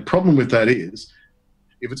 Now, the problem with that is,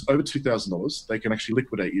 if it's over $2,000, they can actually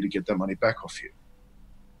liquidate you to get that money back off you.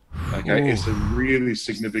 Okay, it's a really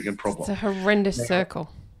significant problem. It's a horrendous circle.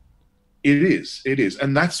 It is.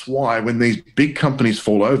 And that's why when these big companies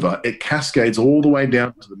fall over, it cascades all the way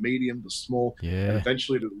down to the medium, the small, and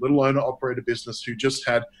eventually to the little owner-operator business who just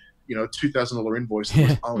had, a $2,000 invoice that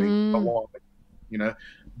was owing a lot.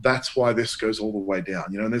 That's why this goes all the way down.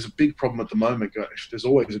 And there's a big problem at the moment. There's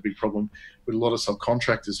always a big problem with a lot of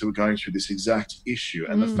subcontractors who are going through this exact issue.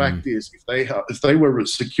 And the fact is, if they were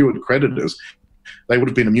secured creditors, they would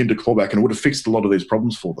have been immune to clawback and it would have fixed a lot of these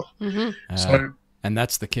problems for them. And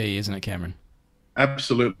that's the key, isn't it, Cameron?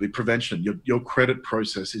 Absolutely. Prevention. Your credit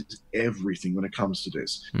process is everything when it comes to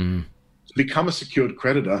this. To become a secured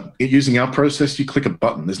creditor, using our process, you click a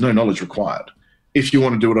button. There's no knowledge required. If you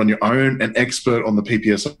want to do it on your own, an expert on the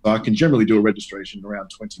PPSR can generally do a registration in around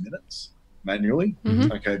 20 minutes manually.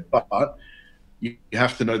 Okay, but you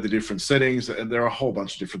have to know the different settings, and there are a whole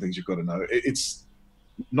bunch of different things you've got to know. It's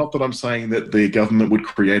not that I'm saying that the government would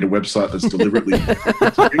create a website that's deliberately...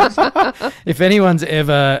 If anyone's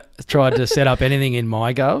ever tried to set up anything in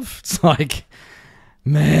MyGov, it's like,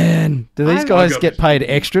 man, do these guys get paid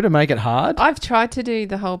extra to make it hard? I've tried to do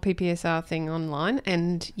the whole PPSR thing online,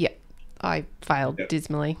 and I failed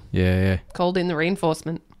dismally. Called in the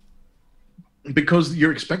reinforcement. Because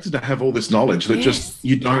you're expected to have all this knowledge that just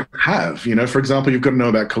you don't have. For example, you've got to know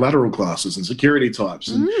about collateral classes and security types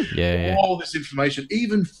and all this information.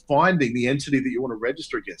 Even finding the entity that you want to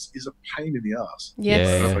register against is a pain in the ass.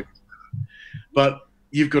 But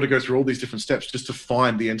you've got to go through all these different steps just to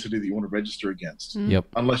find the entity that you want to register against.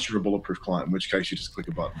 Unless you're a Bulletproof client, in which case you just click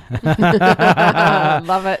a button.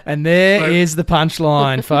 Love it. And there is the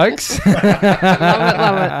punchline, folks.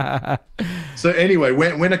 Love it. So anyway,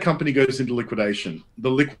 when a company goes into liquidation,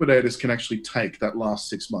 the liquidators can actually take that last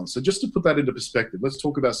 6 months. So just to put that into perspective, let's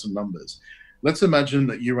talk about some numbers. Let's imagine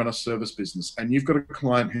that you run a service business and you've got a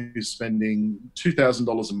client who's spending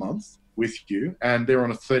 $2,000 a month with you and they're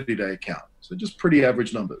on a 30-day account. So just pretty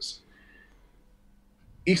average numbers.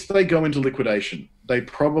 If they go into liquidation, they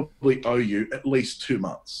probably owe you at least 2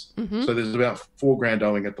 months. So there's about $4,000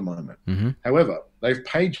 owing at the moment. However, they've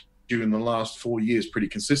paid you in the last 4 years pretty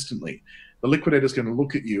consistently. The liquidator's going to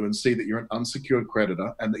look at you and see that you're an unsecured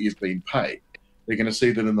creditor and that you've been paid. They're going to see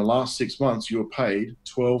that in the last 6 months you were paid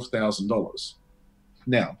 $12,000.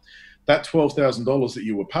 Now, that $12,000 that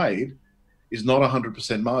you were paid is not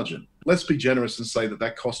 100% margin. Let's be generous and say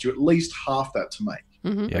that cost you at least half that to make.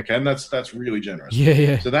 Okay, and that's really generous.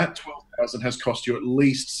 So that $12,000 has cost you at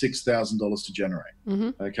least $6,000 to generate.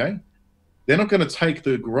 Mm-hmm. Okay, they're not going to take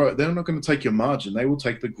the gross. They're not going to take your margin. They will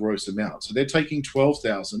take the gross amount. So they're taking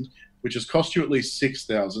 12,000, which has cost you at least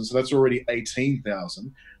 6,000. So that's already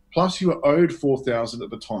 18,000. Plus you were owed 4,000 at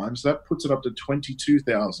the time, so that puts it up to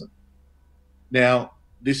 22,000. Now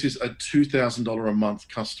this is a $2,000 a month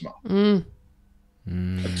customer. Mm.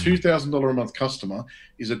 A $2,000 a month customer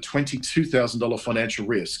is a $22,000 financial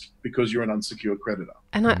risk because you're an unsecured creditor.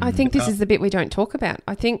 And I think this is the bit we don't talk about.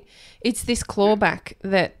 I think it's this clawback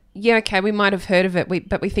that, yeah, okay, we might have heard of it,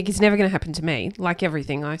 but we think it's never going to happen to me, like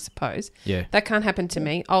everything, I suppose. Yeah. That can't happen to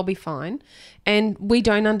me. I'll be fine. And we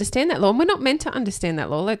don't understand that law. And we're not meant to understand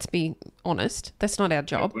that law. Let's be honest. That's not our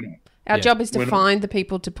job. Our job is to find the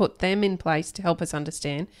people to put them in place to help us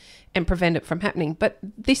understand and prevent it from happening. But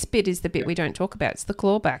this bit is the bit we don't talk about. It's the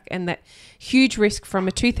clawback and that huge risk from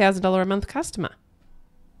a $2,000 a month customer.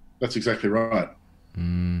 That's exactly right.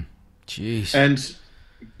 Jeez. And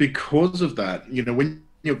because of that, you know, when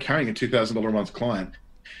you're carrying a $2,000 a month client,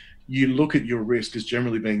 you look at your risk as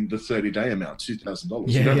generally being the 30-day amount, $2,000.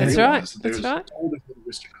 Yeah, you don't that's realize right. that there's That's all this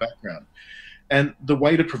risk in the background. And the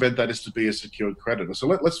way to prevent that is to be a secured creditor. So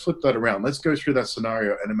let's flip that around. Let's go through that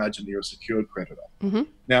scenario and imagine you're a secured creditor. Mm-hmm.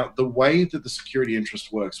 Now, the way that the security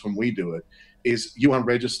interest works when we do it is you are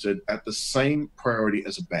registered at the same priority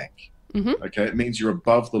as a bank. Mm-hmm. Okay, it means you're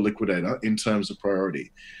above the liquidator in terms of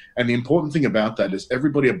priority. And the important thing about that is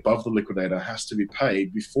everybody above the liquidator has to be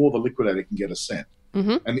paid before the liquidator can get a cent.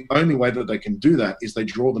 Mm-hmm. And the only way that they can do that is they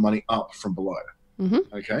draw the money up from below.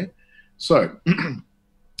 Mm-hmm. Okay, so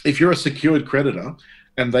if you're a secured creditor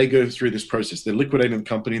and they go through this process, they're liquidating the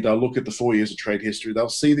company, they'll look at the 4 years of trade history, they'll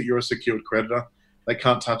see that you're a secured creditor, they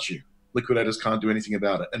can't touch you. Liquidators can't do anything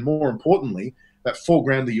about it. And more importantly, that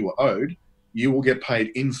 $4,000 that you were owed, you will get paid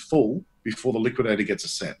in full before the liquidator gets a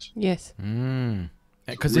cent. Yes.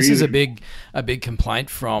 Because this is a big complaint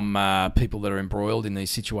from people that are embroiled in these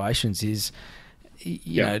situations is,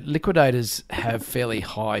 you know, liquidators have fairly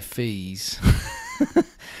high fees.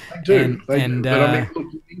 They do. But I mean,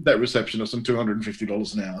 look, you need that receptionist on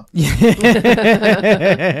 $250 an hour.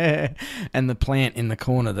 And the plant in the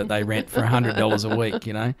corner that they rent for $100 a week,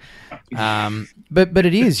 you know. But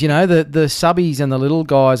it is, you know, the subbies and the little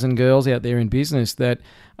guys and girls out there in business that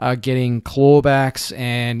are getting clawbacks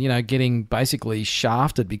and, you know, getting basically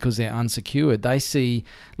shafted because they're unsecured. They see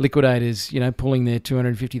liquidators, you know, pulling their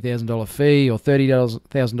 $250,000 fee or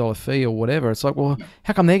 $30,000 fee or whatever. It's like, well,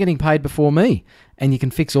 how come they're getting paid before me? And you can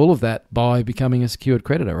fix all of that by becoming a secured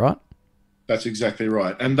creditor, right? That's exactly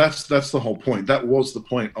right. And that's the whole point. That was the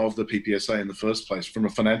point of the PPSA in the first place. From a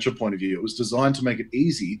financial point of view, it was designed to make it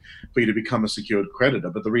easy for you to become a secured creditor.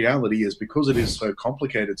 But the reality is, because it is so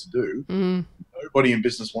complicated to do, nobody in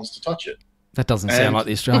business wants to touch it. That doesn't sound like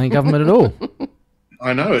the Australian government at all.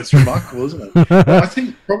 I know, it's remarkable, isn't it? But I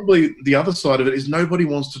think probably the other side of it is nobody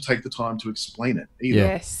wants to take the time to explain it either.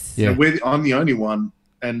 Yes. You know, I'm the only one,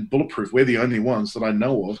 and Bulletproof, we're the only ones that I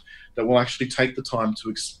know of that will actually take the time to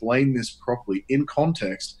explain this properly in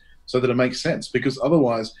context so that it makes sense. Because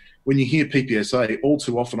otherwise, when you hear PPSA, all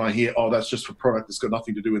too often I hear, oh, that's just for product that's got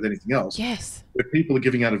nothing to do with anything else. Yes. Where people are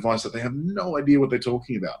giving out advice that they have no idea what they're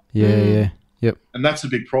talking about. Yeah. Yep. And that's a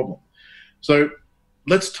big problem. So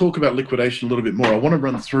let's talk about liquidation a little bit more. I want to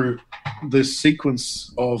run through the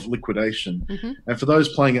sequence of liquidation. And for those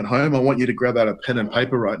playing at home, I want you to grab out a pen and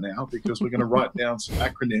paper right now, because we're going to write down some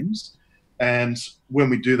acronyms. And when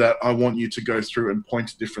we do that, I want you to go through and point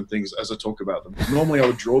to different things as I talk about them. Normally, I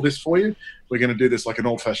would draw this for you. We're going to do this like an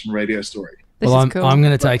old-fashioned radio story. I'm going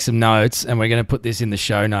to take some notes, and we're going to put this in the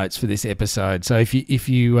show notes for this episode. So if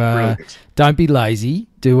you don't be lazy,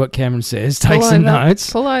 do what Cameron says, take some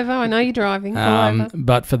notes. Pull over. I know you're driving. Pull over.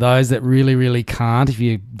 But for those that really, really can't, if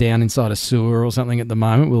you're down inside a sewer or something at the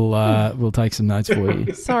moment, we'll take some notes for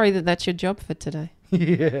you. Sorry that's your job for today.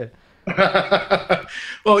 Yeah.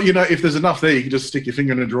 Well, you know, if there's enough there, you can just stick your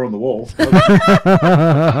finger in a drawer on the wall.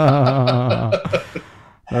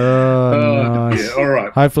 Nice. Yeah, all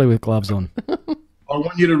right. Hopefully with gloves on. I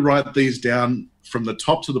want you to write these down from the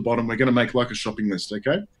top to the bottom. We're going to make like a shopping list,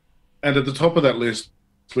 okay? And at the top of that list,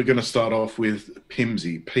 we're going to start off with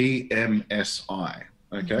PIMSI, PMSI,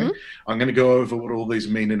 okay? I'm going to go over what all these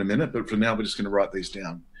mean in a minute, but for now, we're just going to write these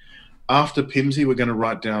down. After PIMSI, we're going to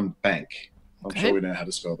write down bank. I'm sure we know how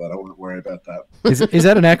to spell that. I won't worry about that. Is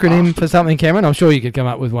that an acronym for something, Cameron? I'm sure you could come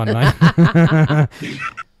up with one, mate.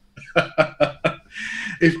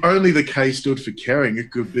 If only the K stood for caring,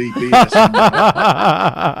 it could be BS.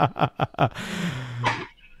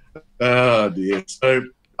 Oh, dear. So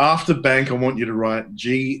after bank, I want you to write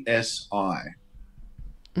GSI.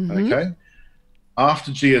 Okay?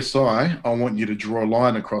 After GSI, I want you to draw a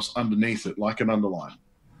line across underneath it, like an underline.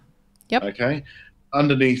 Yep. Okay.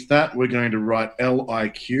 Underneath that, we're going to write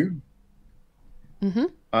LIQ. Mm-hmm.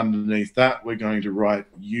 Underneath that, we're going to write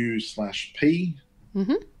U/P.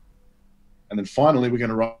 Mm-hmm. And then finally, we're going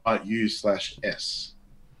to write U/S.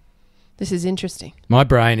 This is interesting. My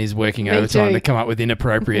brain is working Me overtime too. to come up with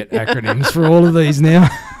inappropriate acronyms for all of these now.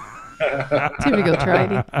 Typical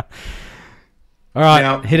trading. All right,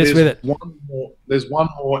 Now, hit us with it. There's one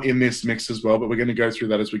more in this mix as well, but we're going to go through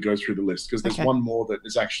that as we go through the list, because there's Okay. one more that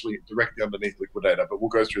is actually directly underneath liquidator, but we'll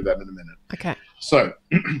go through that in a minute. Okay. So,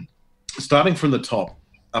 starting from the top,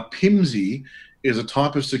 a PIMSI is a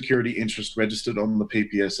type of security interest registered on the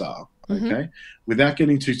PPSR. Okay. Without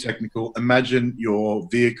getting too technical, imagine your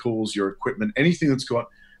vehicles, your equipment, anything that's got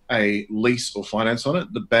a lease or finance on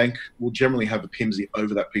it, the bank will generally have a PIMSI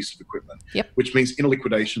over that piece of equipment. Yep. Which means in a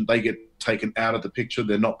liquidation, they get taken out of the picture.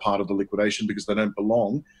 They're not part of the liquidation because they don't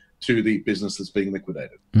belong to the business that's being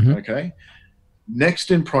liquidated. Okay.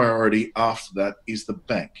 Next in priority after that is the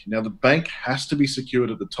bank. Now, the bank has to be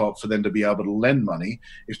secured at the top for them to be able to lend money.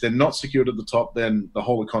 If they're not secured at the top, then the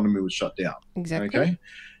whole economy would shut down. Exactly. Okay.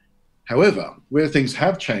 However, where things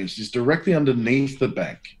have changed is directly underneath the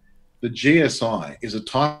bank. The GSI is a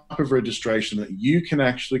type of registration that you can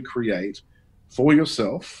actually create for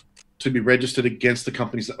yourself to be registered against the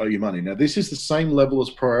companies that owe you money. Now, this is the same level as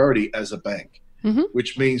priority as a bank,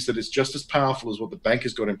 which means that it's just as powerful as what the bank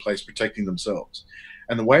has got in place protecting themselves.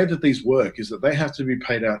 And the way that these work is that they have to be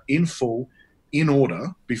paid out in full, in order,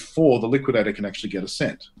 before the liquidator can actually get a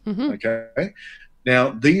cent. Okay.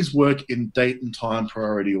 Now, these work in date and time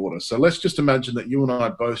priority order. So let's just imagine that you and I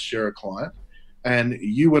both share a client, and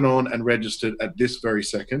you went on and registered at this very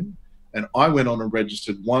second, and I went on and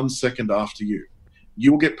registered 1 second after you.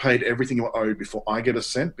 You will get paid everything you owe before I get a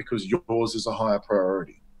cent because yours is a higher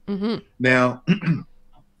priority. Now,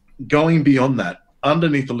 going beyond that,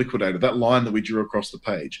 underneath the liquidator, that line that we drew across the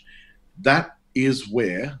page, that is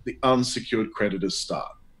where the unsecured creditors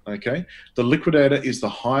start. Okay, the liquidator is the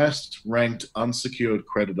highest ranked unsecured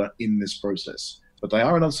creditor in this process, but they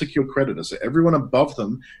are an unsecured creditor. So everyone above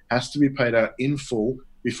them has to be paid out in full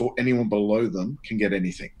before anyone below them can get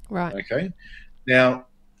anything. Right. Okay. Now,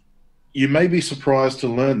 you may be surprised to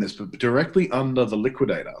learn this, but directly under the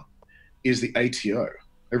liquidator is the ATO,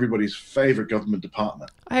 everybody's favorite government department.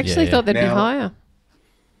 I actually thought they'd be higher.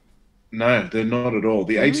 No, they're not at all.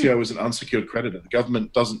 The ATO is an unsecured creditor. The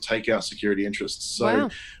government doesn't take out security interests. So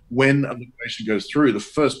when a liquidation goes through, the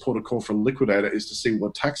first port of call for a liquidator is to see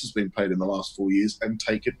what tax has been paid in the last 4 years and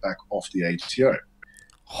take it back off the ATO.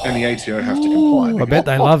 And the ATO have to comply. I bet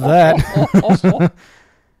they love that.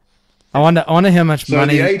 I wonder how much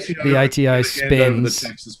money the ATO spends. The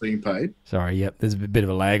tax that's being paid. Sorry, yep, there's a bit of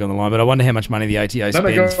a lag on the line, but I wonder how much money the ATO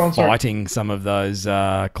spends fighting some of those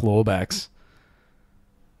clawbacks.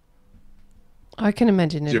 I can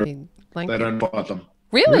imagine it'd be lengthy. They don't fight them.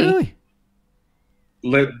 Really?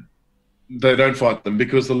 They don't fight them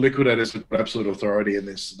because the liquidators have absolute authority in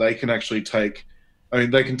this. They can actually take,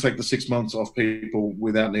 they can take the 6 months off people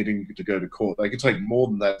without needing to go to court. They can take more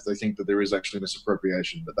than that if they think that there is actually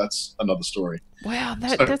misappropriation, but that's another story. Wow,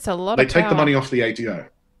 that's a lot of power. They take the money off the ATO.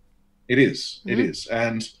 It is. It is.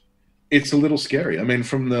 And it's a little scary. I mean,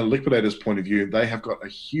 from the liquidator's point of view, they have got a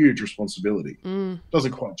huge responsibility.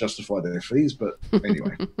 Doesn't quite justify their fees, but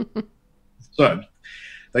anyway. So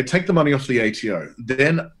they take the money off the ATO.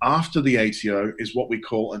 Then after the ATO is what we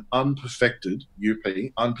call an unperfected UP,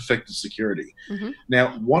 unperfected security.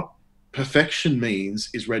 Now, what perfection means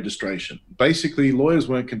is registration. Basically, lawyers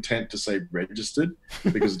weren't content to say registered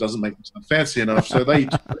because it doesn't make them sound fancy enough. So they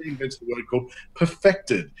invented a word called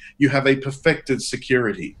perfected. You have a perfected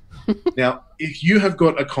security. Now, if you have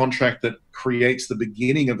got a contract that creates the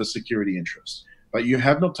beginning of a security interest, but you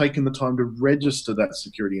have not taken the time to register that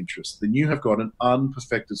security interest, then you have got an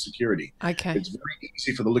unperfected security. Okay. It's very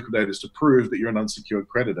easy for the liquidators to prove that you're an unsecured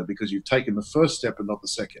creditor because you've taken the first step and not the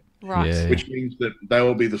second. Right. Yeah. Which means that they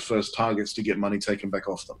will be the first targets to get money taken back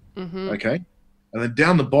off them. Okay? And then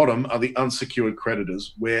down the bottom are the unsecured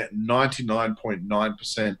creditors, where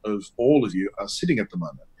 99.9% of all of you are sitting at the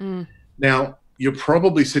moment. Now, you're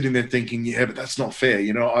probably sitting there thinking, yeah, but that's not fair.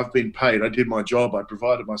 You know, I've been paid. I did my job. I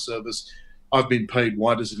provided my service. I've been paid.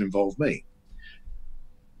 Why does it involve me?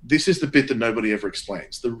 This is the bit that nobody ever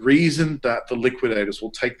explains. The reason that the liquidators will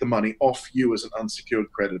take the money off you as an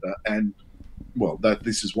unsecured creditor, and, well,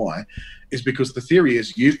 this is why, is because the theory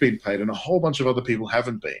is you've been paid and a whole bunch of other people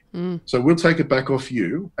haven't been. So we'll take it back off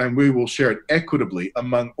you and we will share it equitably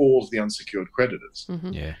among all of the unsecured creditors.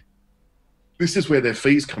 Yeah. This is where their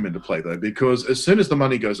fees come into play, though, because as soon as the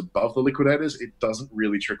money goes above the liquidators, it doesn't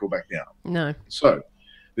really trickle back down. No. So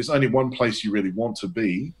there's only one place you really want to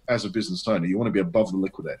be as a business owner. You want to be above the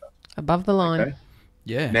liquidator. Above the line. Okay?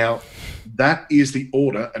 Yeah. Now, that is the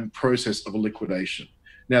order and process of a liquidation.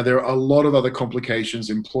 Now, there are a lot of other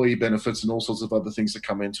complications, employee benefits, and all sorts of other things that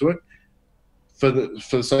come into it. For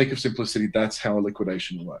the sake of simplicity, that's how a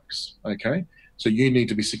liquidation works, okay? So you need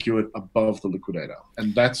to be secured above the liquidator,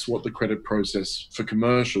 and that's what the credit process for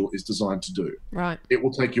commercial is designed to do. Right. It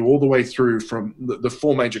will take you all the way through from the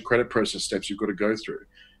four major credit process steps you've got to go through.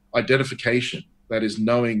 Identification, that is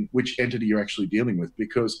knowing which entity you're actually dealing with,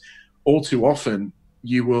 because all too often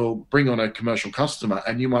you will bring on a commercial customer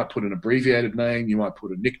and you might put an abbreviated name, you might put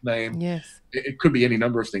a nickname. Yes. It could be any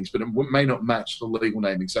number of things, but it may not match the legal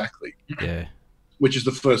name exactly. Yeah. Which is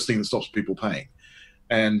the first thing that stops people paying.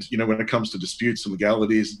 And, when it comes to disputes and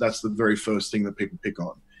legalities, that's the very first thing that people pick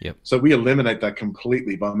on. Yep. So we eliminate that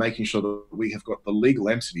completely by making sure that we have got the legal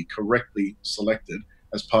entity correctly selected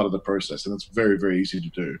as part of the process. And it's very, very easy to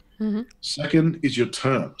do. Mm-hmm. Second is your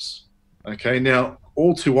terms. Okay. Now,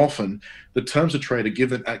 all too often, the terms of trade are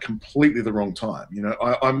given at completely the wrong time.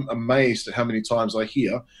 I'm amazed at how many times I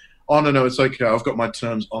hear, oh, no, it's okay. I've got my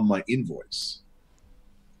terms on my invoice.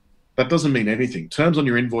 That doesn't mean anything. Terms on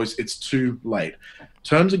your invoice, it's too late.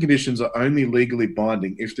 Terms and conditions are only legally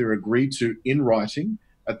binding if they're agreed to in writing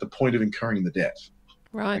at the point of incurring the debt.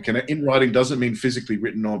 Right. Okay, now, in writing doesn't mean physically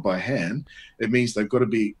written or by hand. It means they've got to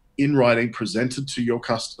be in writing, presented to your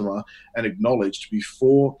customer and acknowledged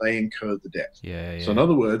before they incur the debt. Yeah. So in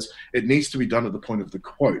other words, it needs to be done at the point of the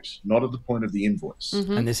quote, not at the point of the invoice.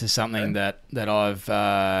 Mm-hmm. And this is something that I've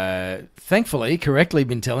thankfully correctly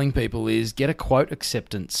been telling people is get a quote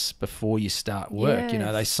acceptance before you start work.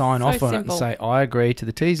 Yes. They sign off on it and say, I agree to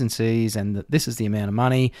the T's and C's and that this is the amount of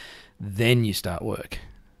money. Then you start work.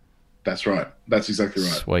 That's right. That's exactly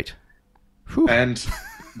right. Sweet. And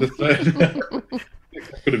the third...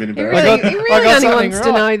 could have been embarrassing. He really only wants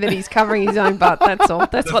to know that he's covering his own butt. That's all.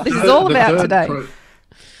 That's what this is all about today.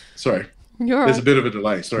 Sorry. You're right. There's a bit of a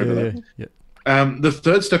delay. Sorry about that. Yeah. The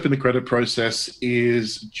third step in the credit process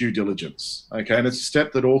is due diligence. Okay, and it's a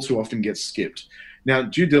step that all too often gets skipped. Now,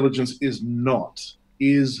 due diligence is not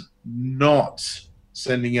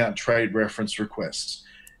sending out trade reference requests.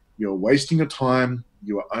 You're wasting your time.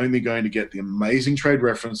 You are only going to get the amazing trade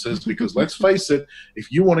references because let's face it,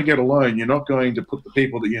 if you want to get a loan, you're not going to put the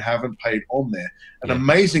people that you haven't paid on there. And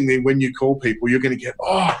amazingly, when you call people, you're going to get,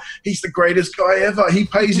 oh, he's the greatest guy ever. He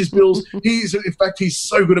pays his bills. He's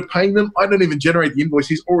so good at paying them. I don't even generate the invoice.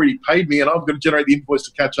 He's already paid me and I've got to generate the invoice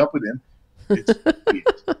to catch up with him. It's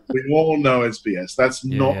BS. We all know it's BS. That's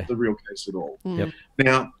not the real case at all. Yep.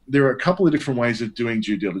 Now, there are a couple of different ways of doing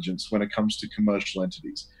due diligence when it comes to commercial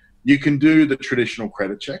entities. You can do the traditional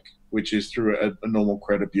credit check, which is through a normal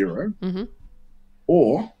credit bureau. Mm-hmm.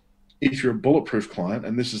 Or if you're a Bulletproof client,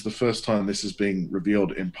 and this is the first time this is being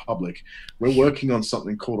revealed in public, we're working on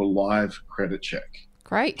something called a live credit check.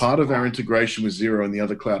 Great. Part of our integration with Xero and the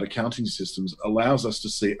other cloud accounting systems allows us to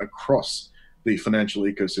see across the financial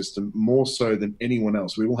ecosystem more so than anyone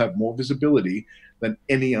else. We will have more visibility than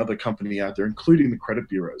any other company out there, including the credit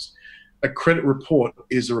bureaus. A credit report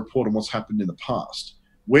is a report on what's happened in the past.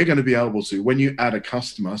 We're going to be able to, when you add a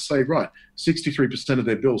customer, say, right, 63% of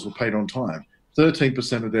their bills were paid on time,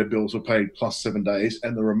 13% of their bills were paid plus 7 days,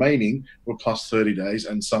 and the remaining were plus 30 days,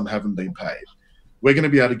 and some haven't been paid. We're going to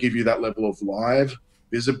be able to give you that level of live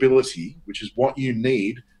visibility, which is what you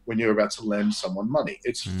need when you're about to lend someone money.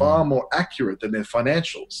 It's far more accurate than their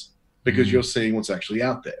financials because you're seeing what's actually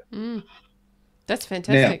out there. That's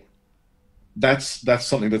fantastic. Now, that's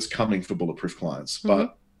something that's coming for Bulletproof clients,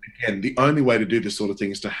 but again, the only way to do this sort of thing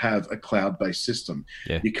is to have a cloud-based system.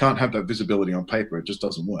 You can't have that visibility on paper. It just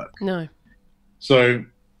doesn't work. No. So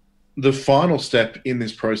the final step in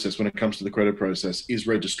this process when it comes to the credit process is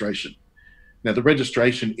registration. Now, the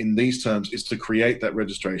registration in these terms is to create that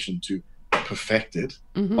registration to perfect it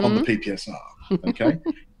on the PPSR. Okay?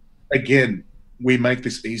 Again, we make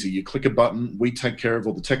this easy. You click a button, we take care of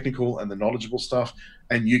all the technical and the knowledgeable stuff,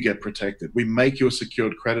 and you get protected. We make you a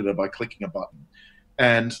secured creditor by clicking a button.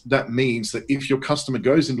 And that means that if your customer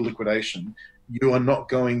goes into liquidation, you are not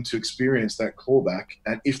going to experience that clawback.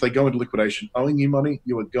 And if they go into liquidation owing you money,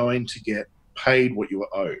 you are going to get paid what you are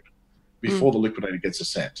owed before the liquidator gets a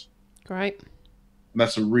cent. Great. And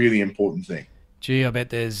that's a really important thing. Gee, I bet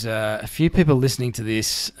there's a few people listening to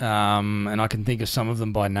this, and I can think of some of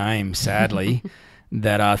them by name, sadly,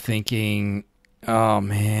 that are thinking, oh,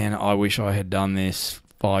 man, I wish I had done this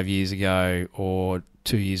 5 years ago or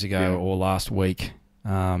 2 years ago or last week.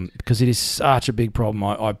 because it is such a big problem.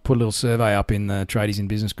 I put a little survey up in the Tradies in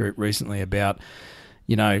Business group recently about,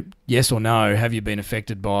 yes or no, have you been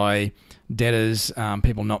affected by debtors,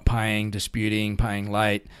 people not paying, disputing, paying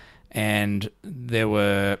late? And there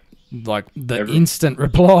were, the instant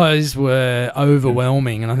replies were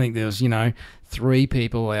overwhelming. And I think there was, 3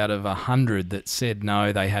 people out of 100 that said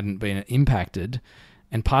no, they hadn't been impacted.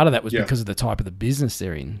 And part of that was because of the type of the business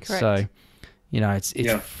they're in. Correct. So,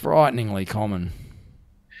 it's frighteningly common.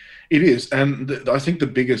 It is. And I think the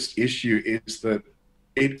biggest issue is that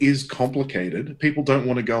it is complicated. People don't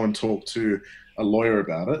want to go and talk to a lawyer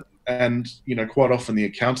about it. And, quite often the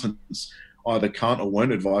accountants either can't or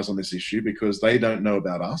won't advise on this issue because they don't know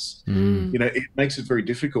about us. It makes it very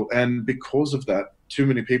difficult. And because of that, too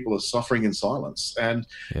many people are suffering in silence. And,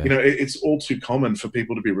 it's all too common for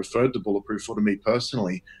people to be referred to Bulletproof, or to me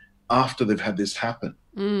personally, after they've had this happen.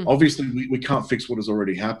 Obviously, we can't fix what has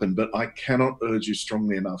already happened, but I cannot urge you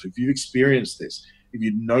strongly enough. If you've experienced this, if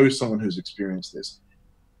you know someone who's experienced this,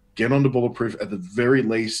 get onto Bulletproof. At the very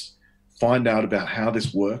least, find out about how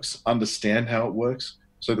this works, understand how it works,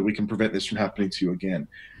 so that we can prevent this from happening to you again.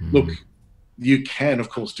 Look, you can, of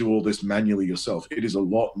course, do all this manually yourself. It is a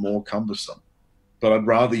lot more cumbersome, but I'd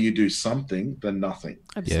rather you do something than nothing.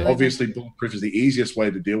 Absolutely. Obviously, Bulletproof is the easiest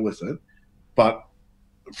way to deal with it, but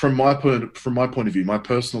from my point of view, my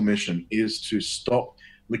personal mission is to stop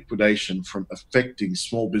liquidation from affecting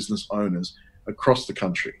small business owners across the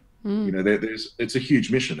country. It's a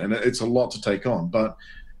huge mission, and it's a lot to take on, but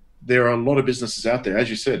there are a lot of businesses out there. As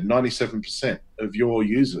you said, 97% of your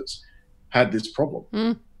users had this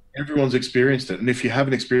problem. Everyone's experienced it. And if you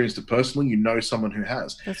haven't experienced it personally, you know someone who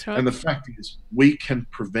has. That's right. And the fact is, we can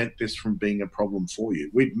prevent this from being a problem for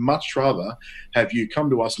you. We'd much rather have you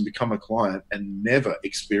come to us and become a client and never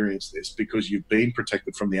experience this because you've been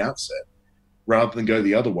protected from the outset, rather than go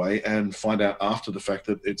the other way and find out after the fact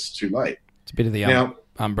that it's too late. It's a bit of the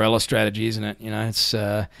umbrella strategy, isn't it? It's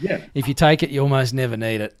if you take it, you almost never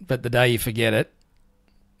need it, but the day you forget it,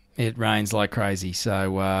 it rains like crazy.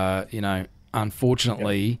 So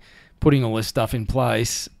unfortunately, putting all this stuff in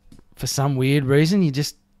place, for some weird reason, you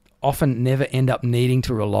just often never end up needing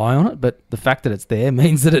to rely on it, but the fact that it's there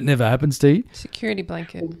means that it never happens to you. Security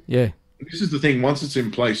blanket. Yeah. This is the thing. Once it's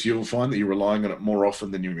in place, you'll find that you're relying on it more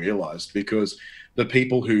often than you realize, because the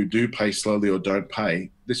people who do pay slowly or don't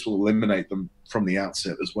pay, this will eliminate them from the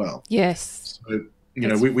outset as well. Yes. So,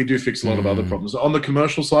 we do fix a lot of other problems. On the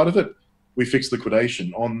commercial side of it, we fix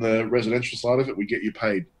liquidation. On the residential side of it, we get you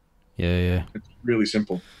paid. Yeah. It's really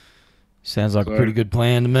simple. Sounds like a pretty good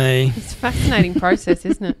plan to me. It's a fascinating process,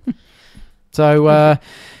 isn't it? So,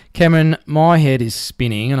 Cameron, my head is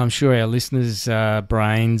spinning, and I'm sure our listeners'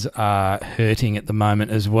 brains are hurting at the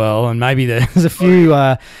moment as well. And maybe there's a few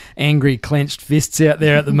angry, clenched fists out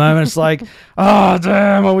there at the moment. It's like, oh,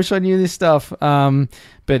 damn, I wish I knew this stuff.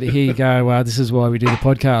 But here you go. This is why we do the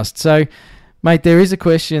podcast. So, mate, there is a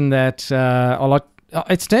question that I like.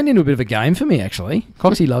 It's turned into a bit of a game for me, actually.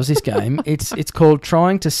 Coxie loves this game. It's called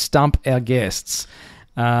Trying to Stump Our Guests.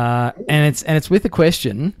 And it's with a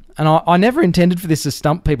question, and I never intended for this to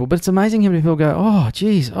stump people, but it's amazing how many people go, oh,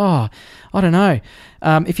 geez, I don't know.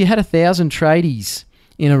 If you had 1,000 tradies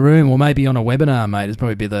in a room, or maybe on a webinar, mate, it'd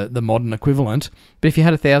probably be the modern equivalent, but if you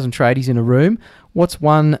had 1,000 tradies in a room, what's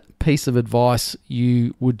one piece of advice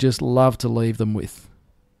you would just love to leave them with?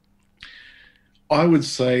 I would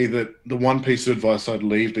say that the one piece of advice I'd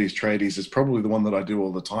leave these tradies is probably the one that I do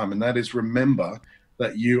all the time, and that is, remember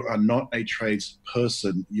that you are not a trades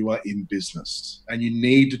person, you are in business. And you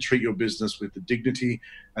need to treat your business with the dignity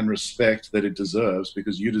and respect that it deserves,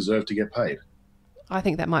 because you deserve to get paid. I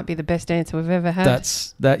think that might be the best answer we've ever had.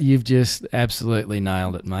 You've just absolutely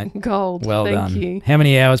nailed it, mate. Gold. Well Thank done. you. How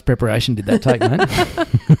many hours preparation did that take, mate?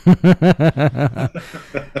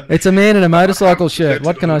 It's a man in a motorcycle shirt.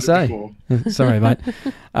 What can I say? Sorry, mate.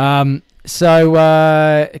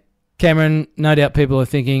 Cameron, no doubt people are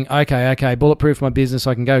thinking, okay, Bulletproof my business,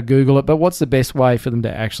 I can go Google it, but what's the best way for them to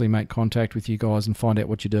actually make contact with you guys and find out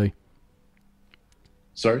what you do?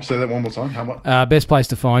 Sorry, say that one more time. How much? Best place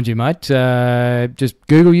to find you, mate. Just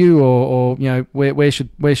Google you, or where should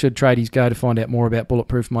tradies go to find out more about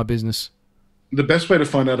Bulletproof my business? The best way to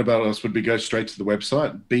find out about us would be go straight to the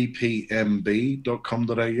website, bpmb.com.au,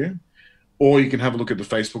 or you can have a look at the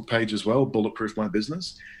Facebook page as well, Bulletproof my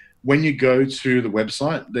business. When you go to the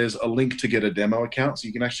website, there's a link to get a demo account, so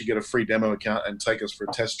you can actually get a free demo account and take us for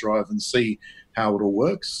a test drive and see how it all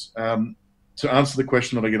works. To answer the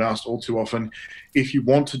question that I get asked all too often, if you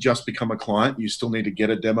want to just become a client, you still need to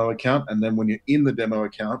get a demo account. And then when you're in the demo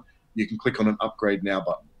account, you can click on an upgrade now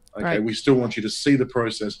button. Okay. Right. We still want you to see the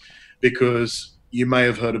process, because you may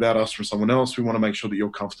have heard about us from someone else. We want to make sure that you're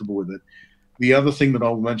comfortable with it. The other thing that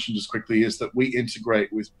I'll mention just quickly is that we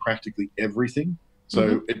integrate with practically everything.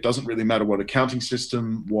 So it doesn't really matter what accounting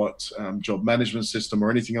system, what job management system, or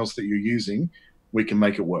anything else that you're using, we can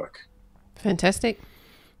make it work. Fantastic.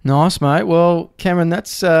 Nice, mate. Well, Cameron,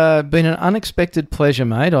 that's been an unexpected pleasure,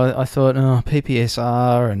 mate. I thought,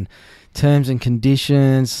 PPSR and terms and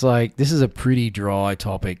conditions, like this is a pretty dry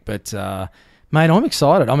topic, but mate, I'm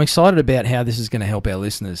excited. I'm excited about how this is going to help our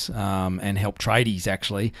listeners and help tradies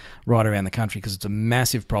actually right around the country, because it's a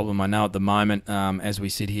massive problem. I know at the moment, as we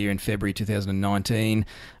sit here in February 2019,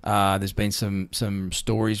 there's been some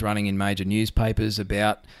stories running in major newspapers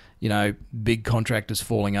about, you know, big contractors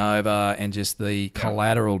falling over and just the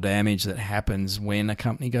collateral damage that happens when a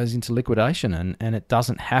company goes into liquidation. And it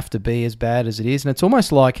doesn't have to be as bad as it is. And it's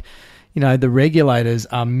almost like, you know, the regulators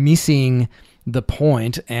are missing the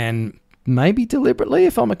point and maybe deliberately,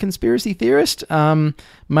 if I'm a conspiracy theorist,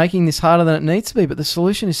 making this harder than it needs to be. But the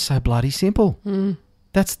solution is so bloody simple.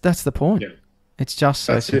 That's the point. Yeah. It's just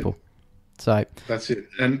so simple. So that's it.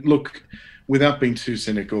 And look, without being too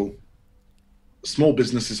cynical, small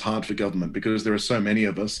business is hard for government because there are so many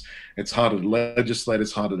of us. It's harder to legislate.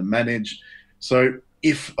 It's harder to manage. So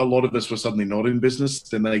if a lot of us were suddenly not in business,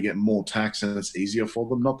 then they get more tax and it's easier for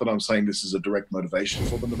them. Not that I'm saying this is a direct motivation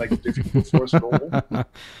for them to make it difficult for us at all.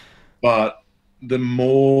 But the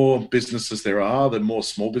more businesses there are, the more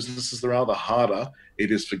small businesses there are, the harder it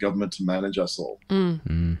is for government to manage us all.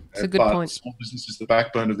 That's a good point. Small business is the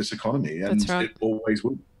backbone of this economy, and it always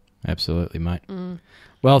will. Absolutely, mate.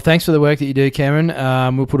 Well, thanks for the work that you do, Cameron.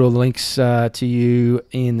 We'll put all the links to you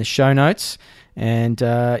in the show notes. And,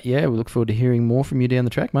 we look forward to hearing more from you down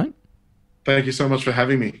the track, mate. Thank you so much for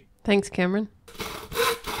having me. Thanks, Cameron.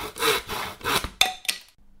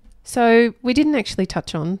 So we didn't actually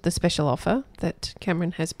touch on the special offer that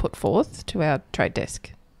Cameron has put forth to our trade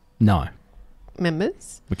desk. No.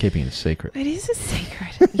 Members. We're keeping it a secret. It is a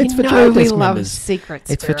secret. It's for know trade we desk love members. secrets.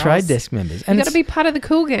 It's for trade desk members. And you've got to be part of the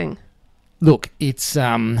cool gang. Look, it's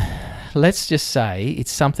let's just say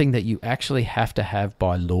it's something that you actually have to have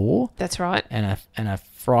by law. That's right. And a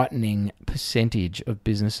frightening percentage of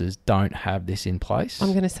businesses don't have this in place.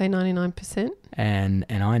 I'm going to say 99%. And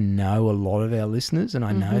I know a lot of our listeners, and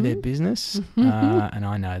I know their business, and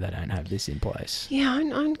I know they don't have this in place. Yeah,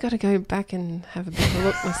 I'm got to go back and have a bit of a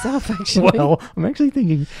look myself, actually. Well, I'm actually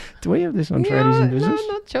thinking, do we have this on Tradies in Business? No, I'm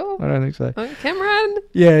not sure. I don't think so. Oh, Cameron.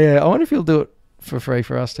 Yeah. I wonder if you'll do it for free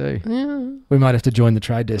for us too. Yeah. We might have to join the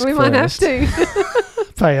trade desk We might have to.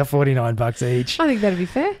 Pay our $49 each. I think that'd be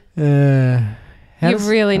fair. You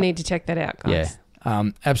really need to check that out, guys. Yeah,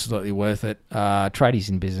 absolutely worth it.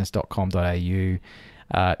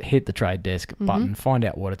 Tradiesinbusiness.com.au. Hit the trade desk button. Find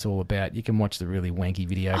out what it's all about. You can watch the really wanky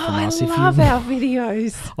video from us. I love our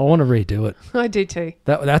videos. I want to redo it. I do too.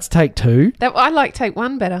 That's take 2. I like take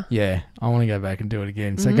 1 better. Yeah, I want to go back and do it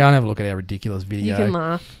again. So go and have a look at our ridiculous video. You can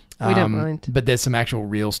laugh. We don't mind. But there's some actual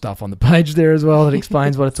real stuff on the page there as well that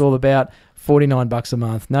explains what it's all about. $49 a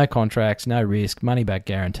month, no contracts, no risk, money back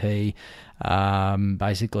guarantee.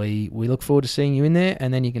 Basically, we look forward to seeing you in there,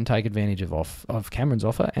 and then you can take advantage of Cameron's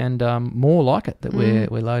offer and more like it that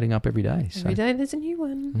we're loading up every day. Every day there's a new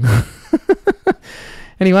one.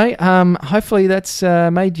 Anyway, hopefully that's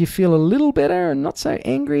made you feel a little better and not so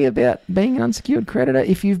angry about being an unsecured creditor.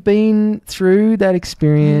 If you've been through that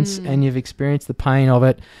experience and you've experienced the pain of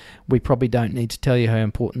it, we probably don't need to tell you how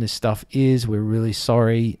important this stuff is. We're really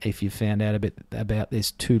sorry if you found out a bit about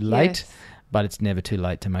this too late, but it's never too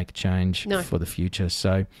late to make a change for the future.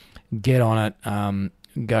 So get on it.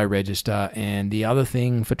 Go register. And the other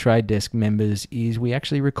thing for Trade Desk members is we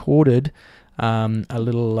actually recorded a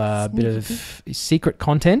little bit of secret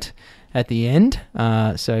content at the end.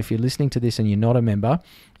 So if you're listening to this and you're not a member,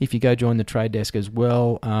 if you go join the Trade Desk as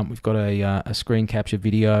well, we've got a screen capture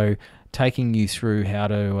video taking you through how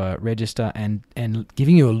to register and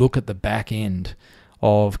giving you a look at the back end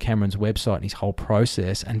of Cameron's website and his whole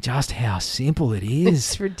process and just how simple it is.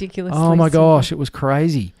 It's ridiculous. Oh my gosh, it was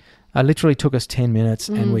crazy. It literally took us 10 minutes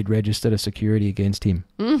and we'd registered a security against him.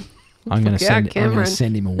 I'm going to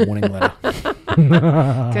send him a warning letter.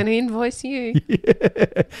 Going to invoice you.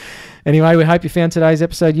 Yeah. Anyway, we hope you found today's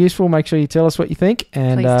episode useful. Make sure you tell us what you think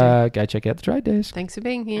and go check out the Trade Desk. Thanks for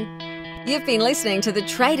being here. You've been listening to the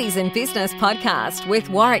Tradies in Business podcast with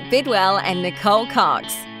Warwick Bidwell and Nicole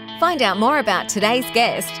Cox. Find out more about today's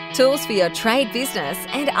guest, tools for your trade business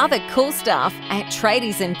and other cool stuff at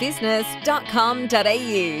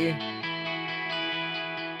tradiesinbusiness.com.au.